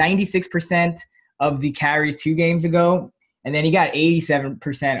he got 96% of the carries 2 games ago, and then he got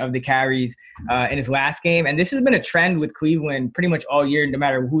 87% of the carries in his last game. And this has been a trend with Cleveland pretty much all year, no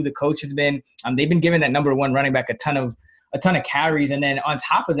matter who the coach has been. They've been giving that number 1 running back a ton of carries, and then on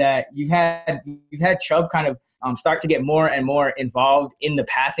top of that, you've had Chubb kind of start to get more and more involved in the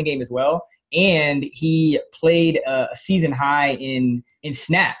passing game as well. And he played a season high in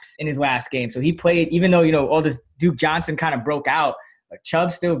snaps in his last game. So he played, even though all this Duke Johnson kind of broke out,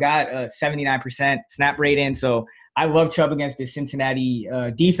 Chubb still got a 79% snap rating. So I love Chubb against the Cincinnati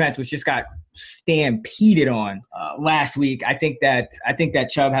defense, which just got stampeded on last week. I think that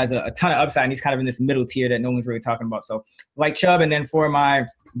Chubb has a ton of upside, and he's kind of in this middle tier that no one's really talking about. So like Chubb. And then for my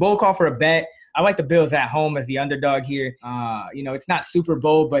bold call for a bet, I like the Bills at home as the underdog here. It's not super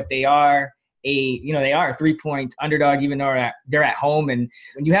bold, but they are a 3-point underdog, even though they're at home. And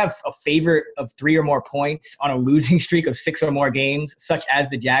when you have a favorite of 3 or more points on a losing streak of 6 or more games, such as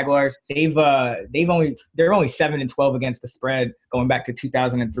the Jaguars, they're only 7-12 against the spread going back to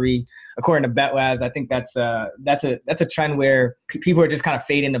 2003, according to Bet Labs. I think that's a trend where people are just kind of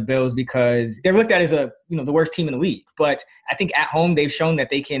fading the Bills because they're looked at as the worst team in the league. But I think at home they've shown that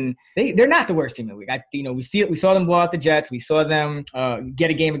they're not the worst team in the league. We saw them blow out the Jets. We saw them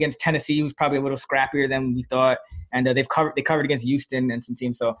get a game against Tennessee, who's probably a little scrappier than we thought. And they covered against Houston and some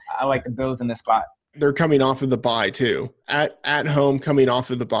teams. So I like the Bills in this spot. They're coming off of the bye too. At home, coming off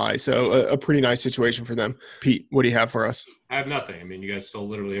of the bye. So a pretty nice situation for them. Pete, what do you have for us? I have nothing. I mean, you guys stole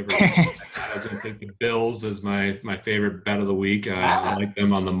literally everything. I was going to take the Bills as my favorite bet of the week. I like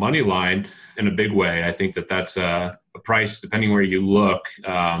them on the money line in a big way. I think that's the price, depending where you look,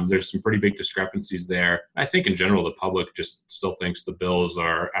 there's some pretty big discrepancies there. I think in general, the public just still thinks the Bills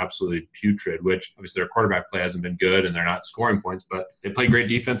are absolutely putrid, which obviously their quarterback play hasn't been good and they're not scoring points, but they play great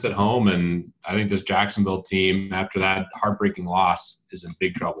defense at home. And I think this Jacksonville team, after that heartbreaking loss, is in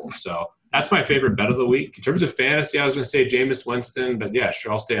big trouble. So that's my favorite bet of the week. In terms of fantasy, I was going to say Jameis Winston, but yeah,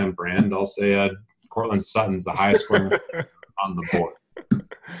 sure, I'll stay on brand. I'll say Cortland Sutton's the highest scoring on the board.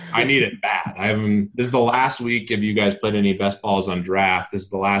 I need it bad. This is the last week if you guys put any best balls on draft. This is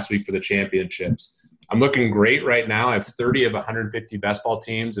the last week for the championships. I'm looking great right now. I have 30 of 150 best ball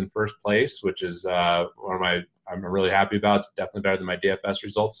teams in first place, which is I'm really happy about. It's definitely better than my DFS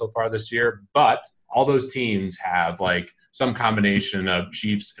results so far this year. But all those teams have like some combination of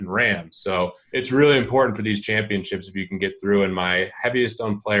Chiefs and Rams. So it's really important for these championships if you can get through. And my heaviest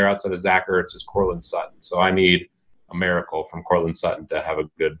owned player outside of Zach Ertz is Cortland Sutton. So I need a miracle from Cortland Sutton to have a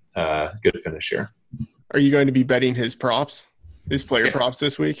good finish here. Are you going to be betting his props, his player props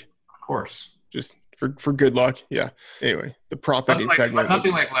this week? Of course. Just for good luck. Yeah. Anyway, the prop betting segment.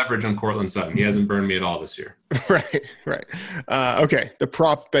 Nothing like leverage on Cortland Sutton. He hasn't burned me at all this year. Right. Okay, the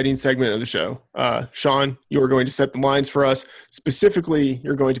prop betting segment of the show. Sean, you are going to set the lines for us. Specifically,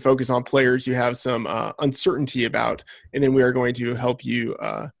 you're going to focus on players you have some uncertainty about, and then we are going to help you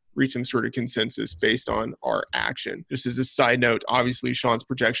reach some sort of consensus based on our action. Just as a side note, obviously Sean's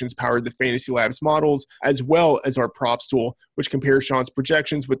projections powered the Fantasy Labs models as well as our props tool, which compares Sean's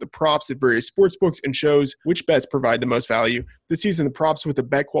projections with the props at various sports books and shows which bets provide the most value. This season, the props with a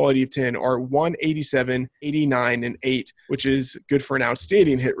bet quality of 10 are 187, 89, and 8, which is good for an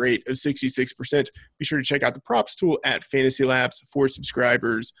outstanding hit rate of 66%. Be sure to check out the props tool at Fantasy Labs for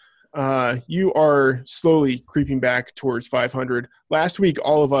subscribers. You are slowly creeping back towards 500. Last week,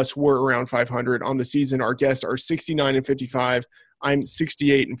 all of us were around 500 on the season. Our guests are 69 and 55. I'm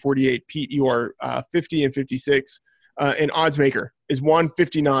 68 and 48. Pete, you are 50 and 56. And Oddsmaker is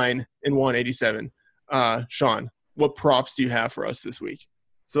 159 and 187. Sean, what props do you have for us this week?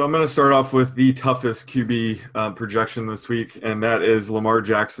 So I'm going to start off with the toughest QB projection this week, and that is Lamar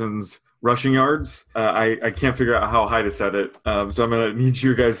Jackson's rushing yards. I can't figure out how high to set it, so I'm going to need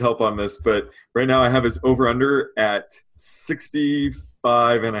your guys' help on this. But right now I have his over-under at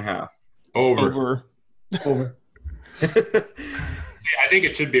 65.5. Over. I think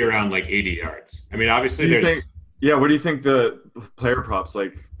it should be around like 80 yards. I mean, obviously what do you think the player props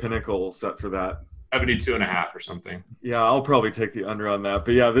like Pinnacle set for that? 72.5 or something. Yeah, I'll probably take the under on that.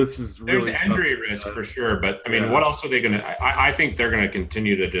 But yeah, this is really there's injury risk for sure. But I mean, what else are they going to? I think they're going to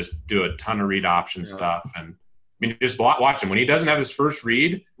continue to just do a ton of read option stuff. And I mean, just watch him when he doesn't have his first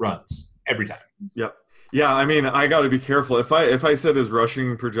read, runs every time. Yep. Yeah, I mean, I got to be careful. If I set his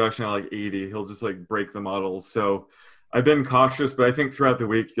rushing projection at like 80, he'll just like break the models. So I've been cautious, but I think throughout the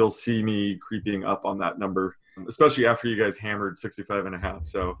week you'll see me creeping up on that number, especially after you guys hammered 65.5.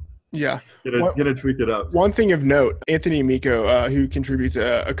 So. Yeah. Gonna tweak it up. One thing of note, Anthony Amico, who contributes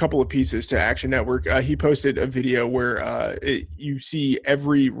a couple of pieces to Action Network, he posted a video where you see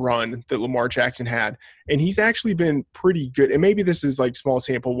every run that Lamar Jackson had, and he's actually been pretty good. And maybe this is like small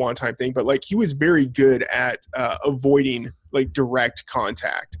sample one-time thing, but like he was very good at avoiding like direct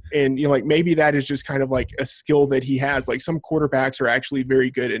contact. And you know, like maybe that is just kind of like a skill that he has. Like some quarterbacks are actually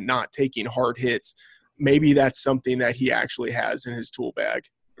very good at not taking hard hits. Maybe that's something that he actually has in his tool bag.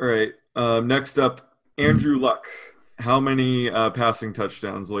 All right. Next up, Andrew Luck. How many passing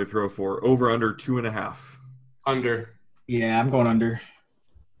touchdowns will he throw for? Over, under 2.5? Under. Yeah, I'm going under.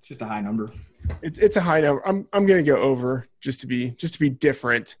 It's just a high number. It's a high number. I'm going to go over just to be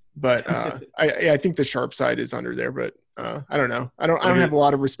different. But I think the sharp side is under there. But I don't know. I don't have a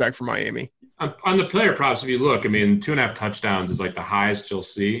lot of respect for Miami. On the player props, if you look, I mean, 2.5 touchdowns is like the highest you'll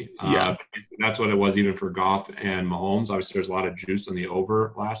see. That's what it was even for Goff and Mahomes. Obviously, there's a lot of juice on the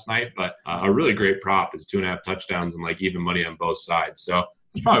over last night, but a really great prop is 2.5 touchdowns and like even money on both sides. So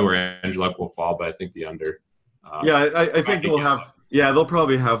that's probably where Andrew Luck will fall, but I think the under. I think they'll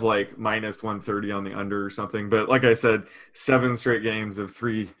probably have like minus 130 on the under or something. But like I said, 7 straight games of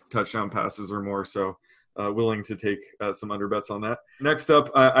 3 touchdown passes or more. So willing to take some under bets on that. Next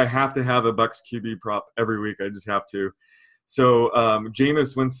up, I have to have a Bucs QB prop every week. I just have to. So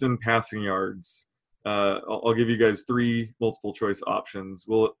Jameis Winston passing yards. I'll give you guys 3 multiple choice options.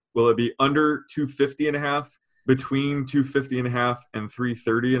 Will it be under 250.5, between 250.5 and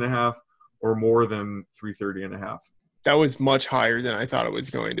 330.5, or more than 330.5? That was much higher than I thought it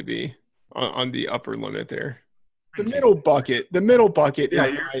was going to be on the upper limit there. The middle bucket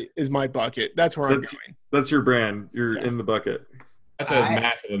is my bucket. That's where I'm going. That's your brand. You're in the bucket. That's a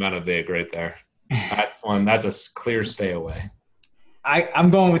massive amount of vig right there. That's a clear stay away. I'm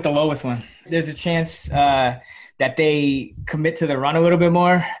going with the lowest one. There's a chance that that they commit to the run a little bit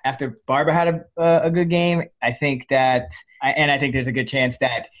more after Barber had a good game. I think there's a good chance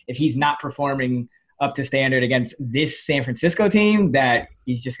that if he's not performing up to standard against this San Francisco team, that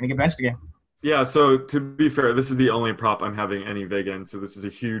he's just going to get benched again. Yeah, so to be fair, this is the only prop I'm having any vig in. So this is a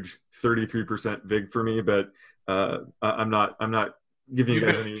huge 33% vig for me, but I'm not giving you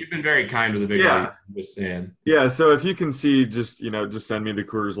guys any. You've been very kind with the big one. Just saying. Yeah, so if you can see, just send me the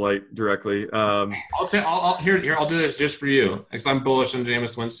Coors Light directly. I'll do this just for you. Because I'm bullish on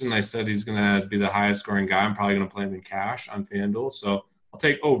Jameis Winston. I said he's gonna be the highest scoring guy. I'm probably gonna play him in cash on FanDuel. So I'll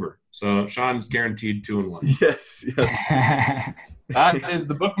take over. So Sean's guaranteed 2-1. Yes. That is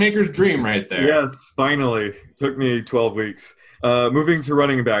the bookmaker's dream right there. Yes, finally. Took me 12 weeks. Moving to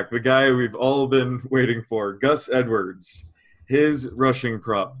running back, the guy we've all been waiting for, Gus Edwards. His rushing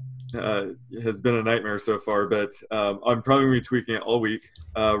prop has been a nightmare so far, but I'm probably going to be tweaking it all week.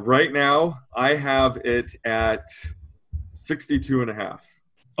 Right now, I have it at 62.5.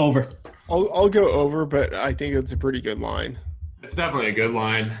 Over. I'll go over, but I think it's a pretty good line. It's definitely a good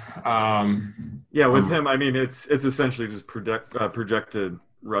line. Yeah, with him, I mean, it's essentially just projected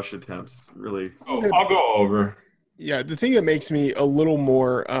rush attempts, really. Oh, I'll go over. Yeah, the thing that makes me a little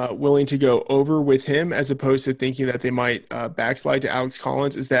more willing to go over with him as opposed to thinking that they might backslide to Alex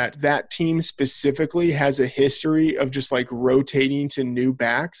Collins is that team specifically has a history of just like rotating to new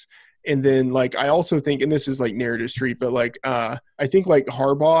backs. And then like I also think, and this is like narrative street, but like I think like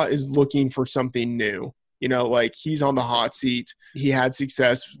Harbaugh is looking for something new. Like he's on the hot seat. He had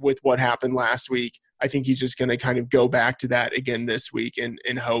success with what happened last week. I think he's just going to kind of go back to that again this week and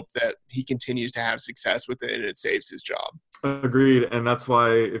hope that he continues to have success with it and it saves his job. Agreed. And that's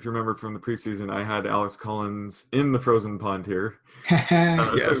why, if you remember from the preseason, I had Alex Collins in the frozen pond here.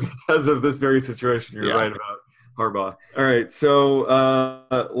 Yes. Because of this very situation. You're right about Harbaugh. All right. So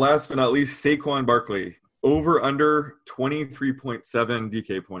last but not least, Saquon Barkley. Over under 23.7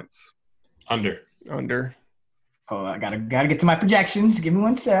 DK points. Under. Oh, I gotta get to my projections. Give me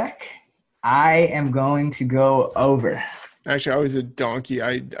one sec. I am going to go over. Actually, I was a donkey.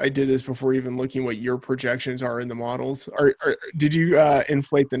 I did this before even looking what your projections are in the models. Did you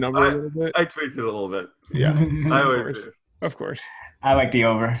inflate the number a little bit? I tweaked it a little bit. Yeah, I always do. Of course. I like the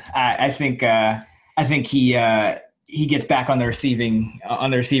over. I think he gets back on the receiving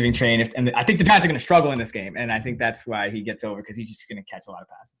train, and I think the Pats are going to struggle in this game, and I think that's why he gets over because he's just going to catch a lot of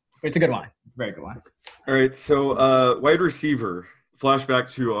passes. But it's a good line, very good line. All right, so wide receiver.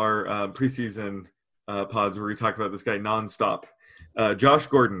 Flashback to our preseason pods where we talk about this guy nonstop. Josh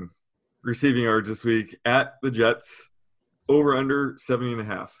Gordon, receiving yards this week at the Jets, over under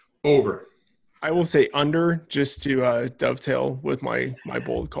 70.5. Over. I will say under just to dovetail with my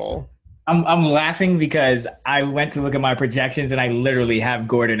bold call. I'm laughing because I went to look at my projections and I literally have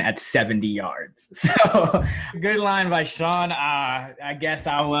Gordon at 70 yards. So good line by Sean. I guess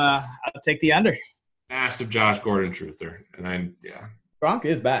I'll take the under. Massive Josh Gordon truther, and Gronk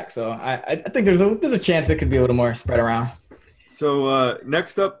is back, so I think there's a chance it could be a little more spread around. So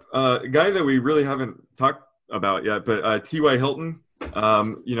next up, a guy that we really haven't talked about yet, but T.Y. Hilton.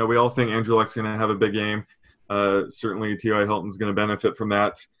 We all think Andrew Luck's going to have a big game. Certainly T.Y. Hilton's going to benefit from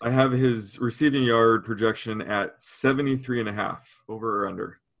that. I have his receiving yard projection at 73.5. Over or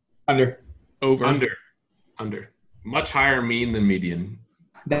under? Under. Over. Under. Much higher mean than median.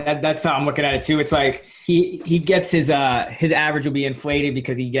 That's how I'm looking at it too. It's like he gets his average will be inflated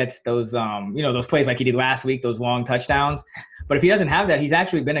because he gets those those plays like he did last week, those long touchdowns. But if he doesn't have that, he's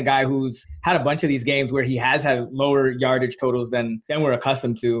actually been a guy who's had a bunch of these games where he has had lower yardage totals than we're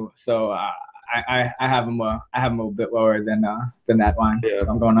accustomed to. So I have him a bit lower than that line. Yeah. So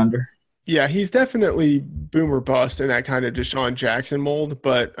I'm going under. Yeah, he's definitely boomer bust in that kind of Deshaun Jackson mold,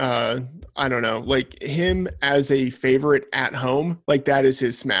 but I don't know. Like him as a favorite at home, like that is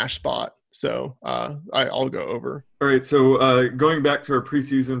his smash spot. So I'll go over. All right, so going back to our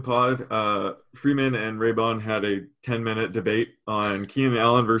preseason pod, Freeman and Raybon had a 10-minute debate on Keenan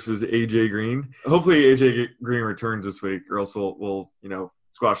Allen versus A.J. Green. Hopefully A.J. Green returns this week, or else we'll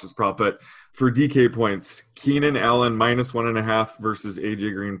squash this prop. But for DK points, Keenan Allen -1.5 versus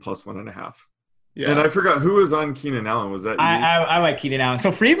A.J. Green +1.5. Yeah. And I forgot who was on Keenan Allen. Was that you? I like Keenan Allen.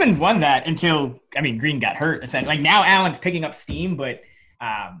 So Freeman won that until Green got hurt. Like now Allen's picking up steam, but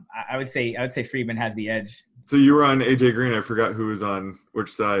I would say Freeman has the edge. So you were on AJ Green. I forgot who was on which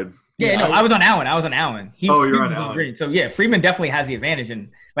side. Yeah, no, I was on Allen. You're on Allen. Green. So yeah, Freeman definitely has the advantage in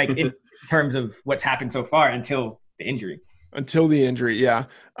terms of what's happened so far until the injury. Yeah.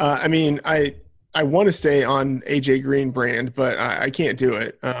 I want to stay on AJ Green brand, but I can't do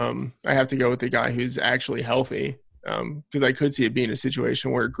it. I have to go with the guy who's actually healthy. because I could see it being a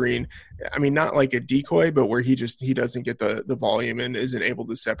situation where Green, I mean, not like a decoy, but where he doesn't get the volume and isn't able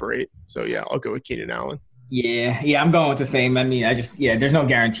to separate. So yeah, I'll go with Keenan Allen. Yeah, I'm going with the same. I mean, there's no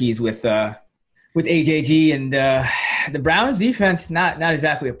guarantees with AJG, and the Browns defense not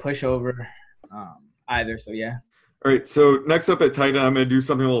exactly a pushover either. So yeah. All right, so next up at tight end, I'm going to do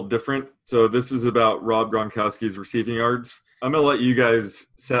something a little different. So this is about Rob Gronkowski's receiving yards. I'm going to let you guys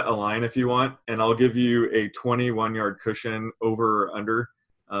set a line if you want, and I'll give you a 21-yard cushion over or under.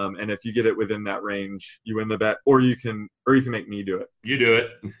 And if you get it within that range, you win the bet, or you can make me do it. You do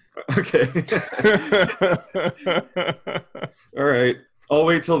it. Okay. All right. I'll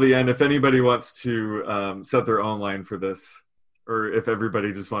wait till the end. If anybody wants to set their own line for this, or if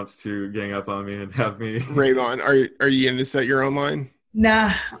everybody just wants to gang up on me and have me. Raymond, are you going to set your own line?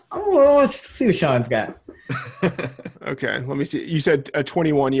 Nah. Well, let's see what Sean's got. Okay, let me see. You said a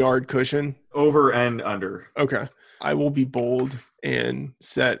 21-yard cushion? Over and under. Okay. I will be bold and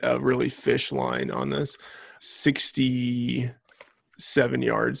set a really fish line on this. 67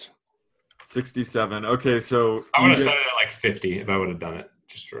 yards. 67. Okay, so I would have set it at like 50 if I would have done it,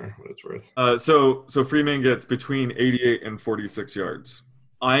 just for what it's worth. So Freeman gets between 88 and 46 yards.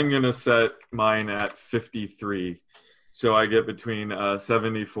 I'm going to set mine at 53. So I get between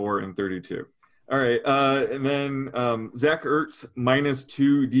 74 and 32. All right. And then Zach Ertz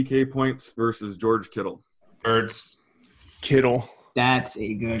 -2 DK points versus George Kittle. Ertz. Kittle. That's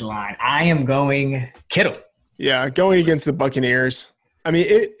a good line. I am going Kittle. Yeah, going against the Buccaneers. I mean,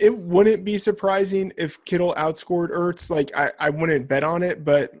 it wouldn't be surprising if Kittle outscored Ertz. Like, I wouldn't bet on it,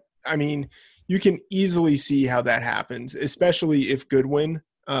 but, I mean, you can easily see how that happens, especially if Goodwin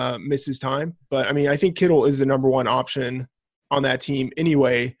misses time. But, I mean, I think Kittle is the number one option on that team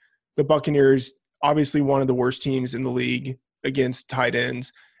anyway. The Buccaneers, obviously one of the worst teams in the league against tight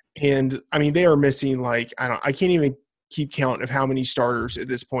ends. And, I mean, they are missing, like, I can't even keep count of how many starters at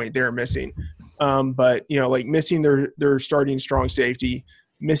this point they're missing. But, you know, like missing their starting strong safety,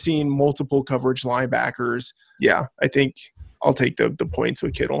 missing multiple coverage linebackers. Yeah, I think I'll take the points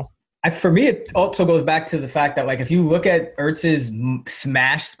with Kittle. For me, it also goes back to the fact that, like, if you look at Ertz's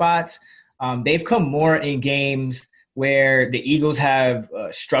smash spots, they've come more in games where the Eagles have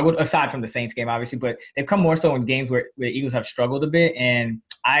struggled, aside from the Saints game, obviously, but they've come more so in games where the Eagles have struggled a bit, and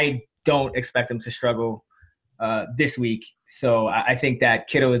I don't expect them to struggle this week. So I think that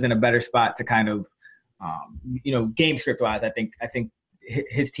Kittle is in a better spot to kind of, game script wise. I think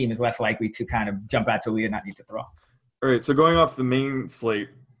his team is less likely to kind of jump out to a lead and not need to throw. All right. So going off the main slate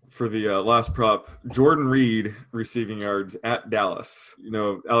for the last prop, Jordan Reed receiving yards at Dallas. You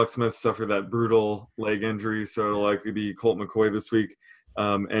know, Alex Smith suffered that brutal leg injury, so it'll likely be Colt McCoy this week.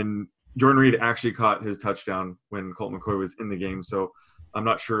 And Jordan Reed actually caught his touchdown when Colt McCoy was in the game, so I'm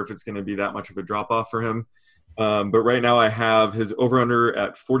not sure if it's going to be that much of a drop-off for him. But right now I have his over-under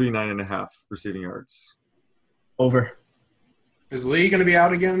at 49.5 receiving yards. Over. Is Lee going to be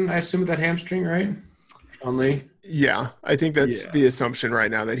out again, I assume, with that hamstring, right? On Lee? Yeah, I think that's the assumption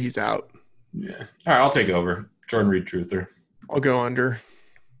right now, that he's out. Yeah. All right, I'll take over. Jordan Reed truther. I'll go under.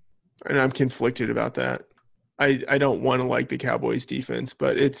 And I'm conflicted about that. I don't want to like the Cowboys defense,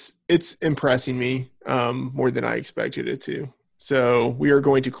 but it's impressing me more than I expected it to. So we are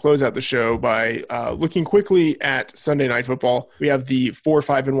going to close out the show by looking quickly at Sunday Night Football. We have the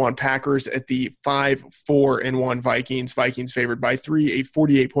 4-5-1 Packers at the 5-4-1 Vikings. Vikings favored by 3, a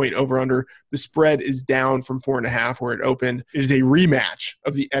 48-point over-under. The spread is down from 4.5 where it opened. It is a rematch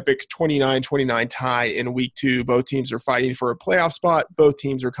of the epic 29-29 tie in Week 2. Both teams are fighting for a playoff spot. Both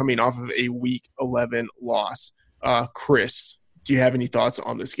teams are coming off of a Week 11 loss. Chris, do you have any thoughts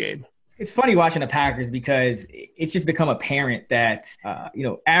on this game? It's funny watching the Packers because it's just become apparent that,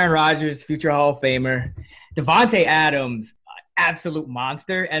 Aaron Rodgers, future Hall of Famer, Devontae Adams, absolute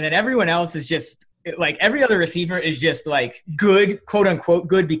monster. And then everyone else is just like every other receiver is just like good, quote unquote,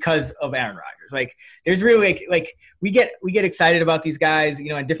 good because of Aaron Rodgers. Like there's really like we get excited about these guys,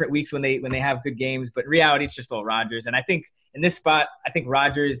 in different weeks when they have good games. But in reality, it's just all Rodgers. And I think in this spot,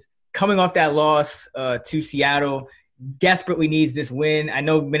 Rodgers coming off that loss to Seattle desperately needs this win. I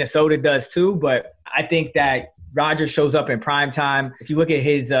know Minnesota does too, but I think that Rodgers shows up in primetime. If you look at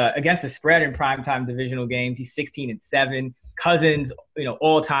his against the spread in primetime divisional games, he's 16-7. Cousins,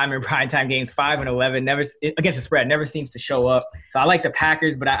 all time in primetime games, 5-11. Never against the spread, never seems to show up. So I like the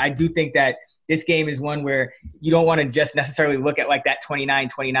Packers, but I do think that this game is one where you don't want to just necessarily look at like that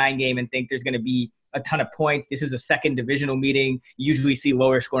 29-29 game and think there's going to be a ton of points. This is a second divisional meeting. You usually see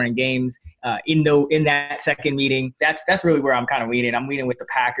lower scoring games in that second meeting. That's really where I'm kind of leaning. I'm leaning with the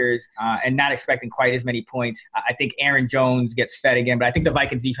Packers and not expecting quite as many points. I think Aaron Jones gets fed again, but I think the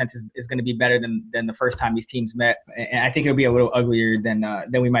Vikings defense is going to be better than the first time these teams met. And I think it'll be a little uglier than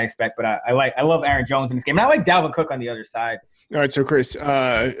we might expect. But I love Aaron Jones in this game. And I like Dalvin Cook on the other side. All right, so Chris,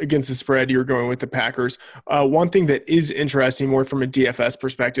 against the spread, you're going with the Packers. One thing that is interesting more from a DFS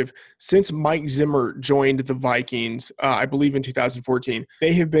perspective, since Mike Zimmer joined the Vikings, I believe in 2014,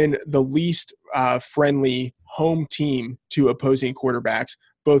 they have been the least friendly home team to opposing quarterbacks,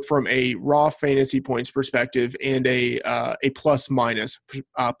 both from a raw fantasy points perspective and a plus-minus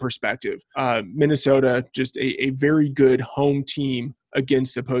perspective. Minnesota, just a very good home team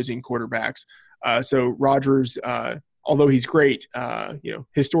against opposing quarterbacks. So Rodgers, although he's great,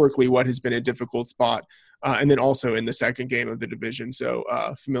 historically what has been a difficult spot, and then also in the second game of the division. So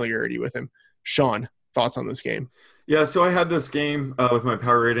familiarity with him. Sean, thoughts on this game? Yeah, so I had this game with my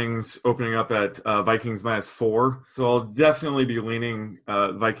power ratings opening up at Vikings -4. So I'll definitely be leaning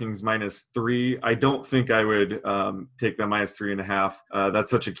Vikings -3. I don't think I would take the -3.5. That's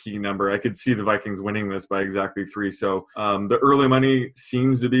such a key number. I could see the Vikings winning this by exactly 3. So the early money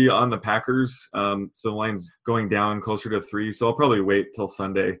seems to be on the Packers. So the line's going down closer to 3. So I'll probably wait till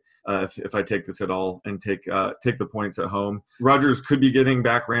Sunday if I take this at all and take the points at home. Rodgers could be getting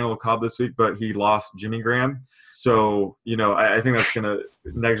back Randall Cobb this week, but he lost Jimmy Graham. So, I think that's going to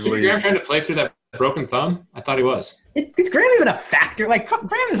negatively – Jimmy Graham trying to play through that broken thumb? I thought he was. Is Graham even a factor? Like,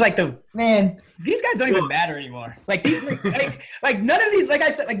 Graham is like man, these guys don't even matter anymore. Like, these, like none of these – like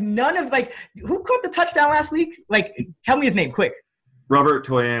I said, like none of – like, who caught the touchdown last week? Like, tell me his name, quick. Robert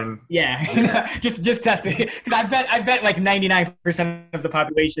Tonyan. Yeah, just test it. Because I bet like 99% of the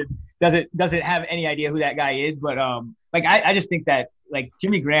population doesn't have any idea who that guy is. But I just think that like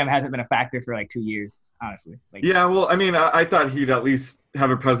Jimmy Graham hasn't been a factor for like 2 years, honestly. Yeah, well, I mean, I thought he'd at least have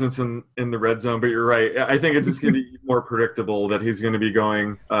a presence in the red zone, but you're right. I think it's just going to be more predictable that he's going to be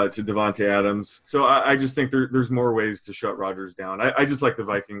going to Devontae Adams. So I just think there's more ways to shut Rodgers down. I just like the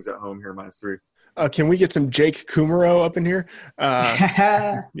Vikings at home here -3. Can we get some Jake Kumaro up in here?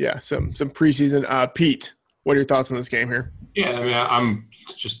 Yeah, some preseason. Pete, what are your thoughts on this game here? Yeah, I mean, I'm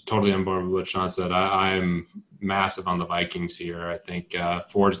just totally on board with what Sean said. I'm massive on the Vikings here. I think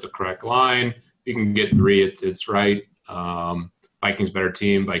 4 is the correct line. If you can get 3, it's right. Vikings better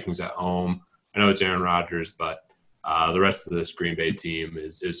team. Vikings at home. I know it's Aaron Rodgers, but the rest of this Green Bay team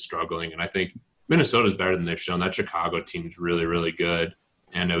is struggling, and I think Minnesota's better than they've shown. That Chicago team's really, really good.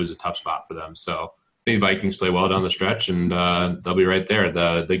 And it was a tough spot for them. So I think Vikings play well down the stretch, and they'll be right there.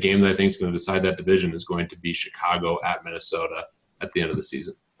 The game that I think is going to decide that division is going to be Chicago at Minnesota at the end of the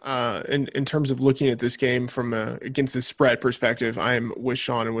season. In terms of looking at this game from against the spread perspective, I'm with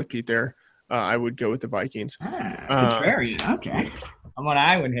Sean and with Pete there. I would go with the Vikings. Contrarian. Okay. I'm on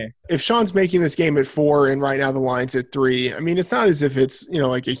island here. If Sean's making this game at 4 and right now the line's at 3, I mean, it's not as if it's,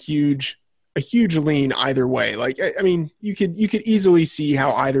 like a huge lean either way. Like, I mean, you could easily see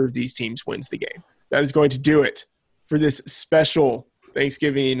how either of these teams wins the game. That is going to do it for this special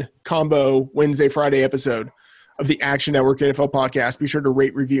Thanksgiving combo Wednesday, Friday episode of the Action Network NFL podcast. Be sure to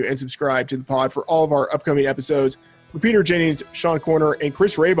rate, review, and subscribe to the pod for all of our upcoming episodes. For Peter Jennings, Sean Corner, and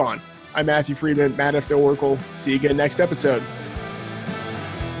Chris Raybon, I'm Matthew Friedman, Matt F. the Oracle. See you again next episode.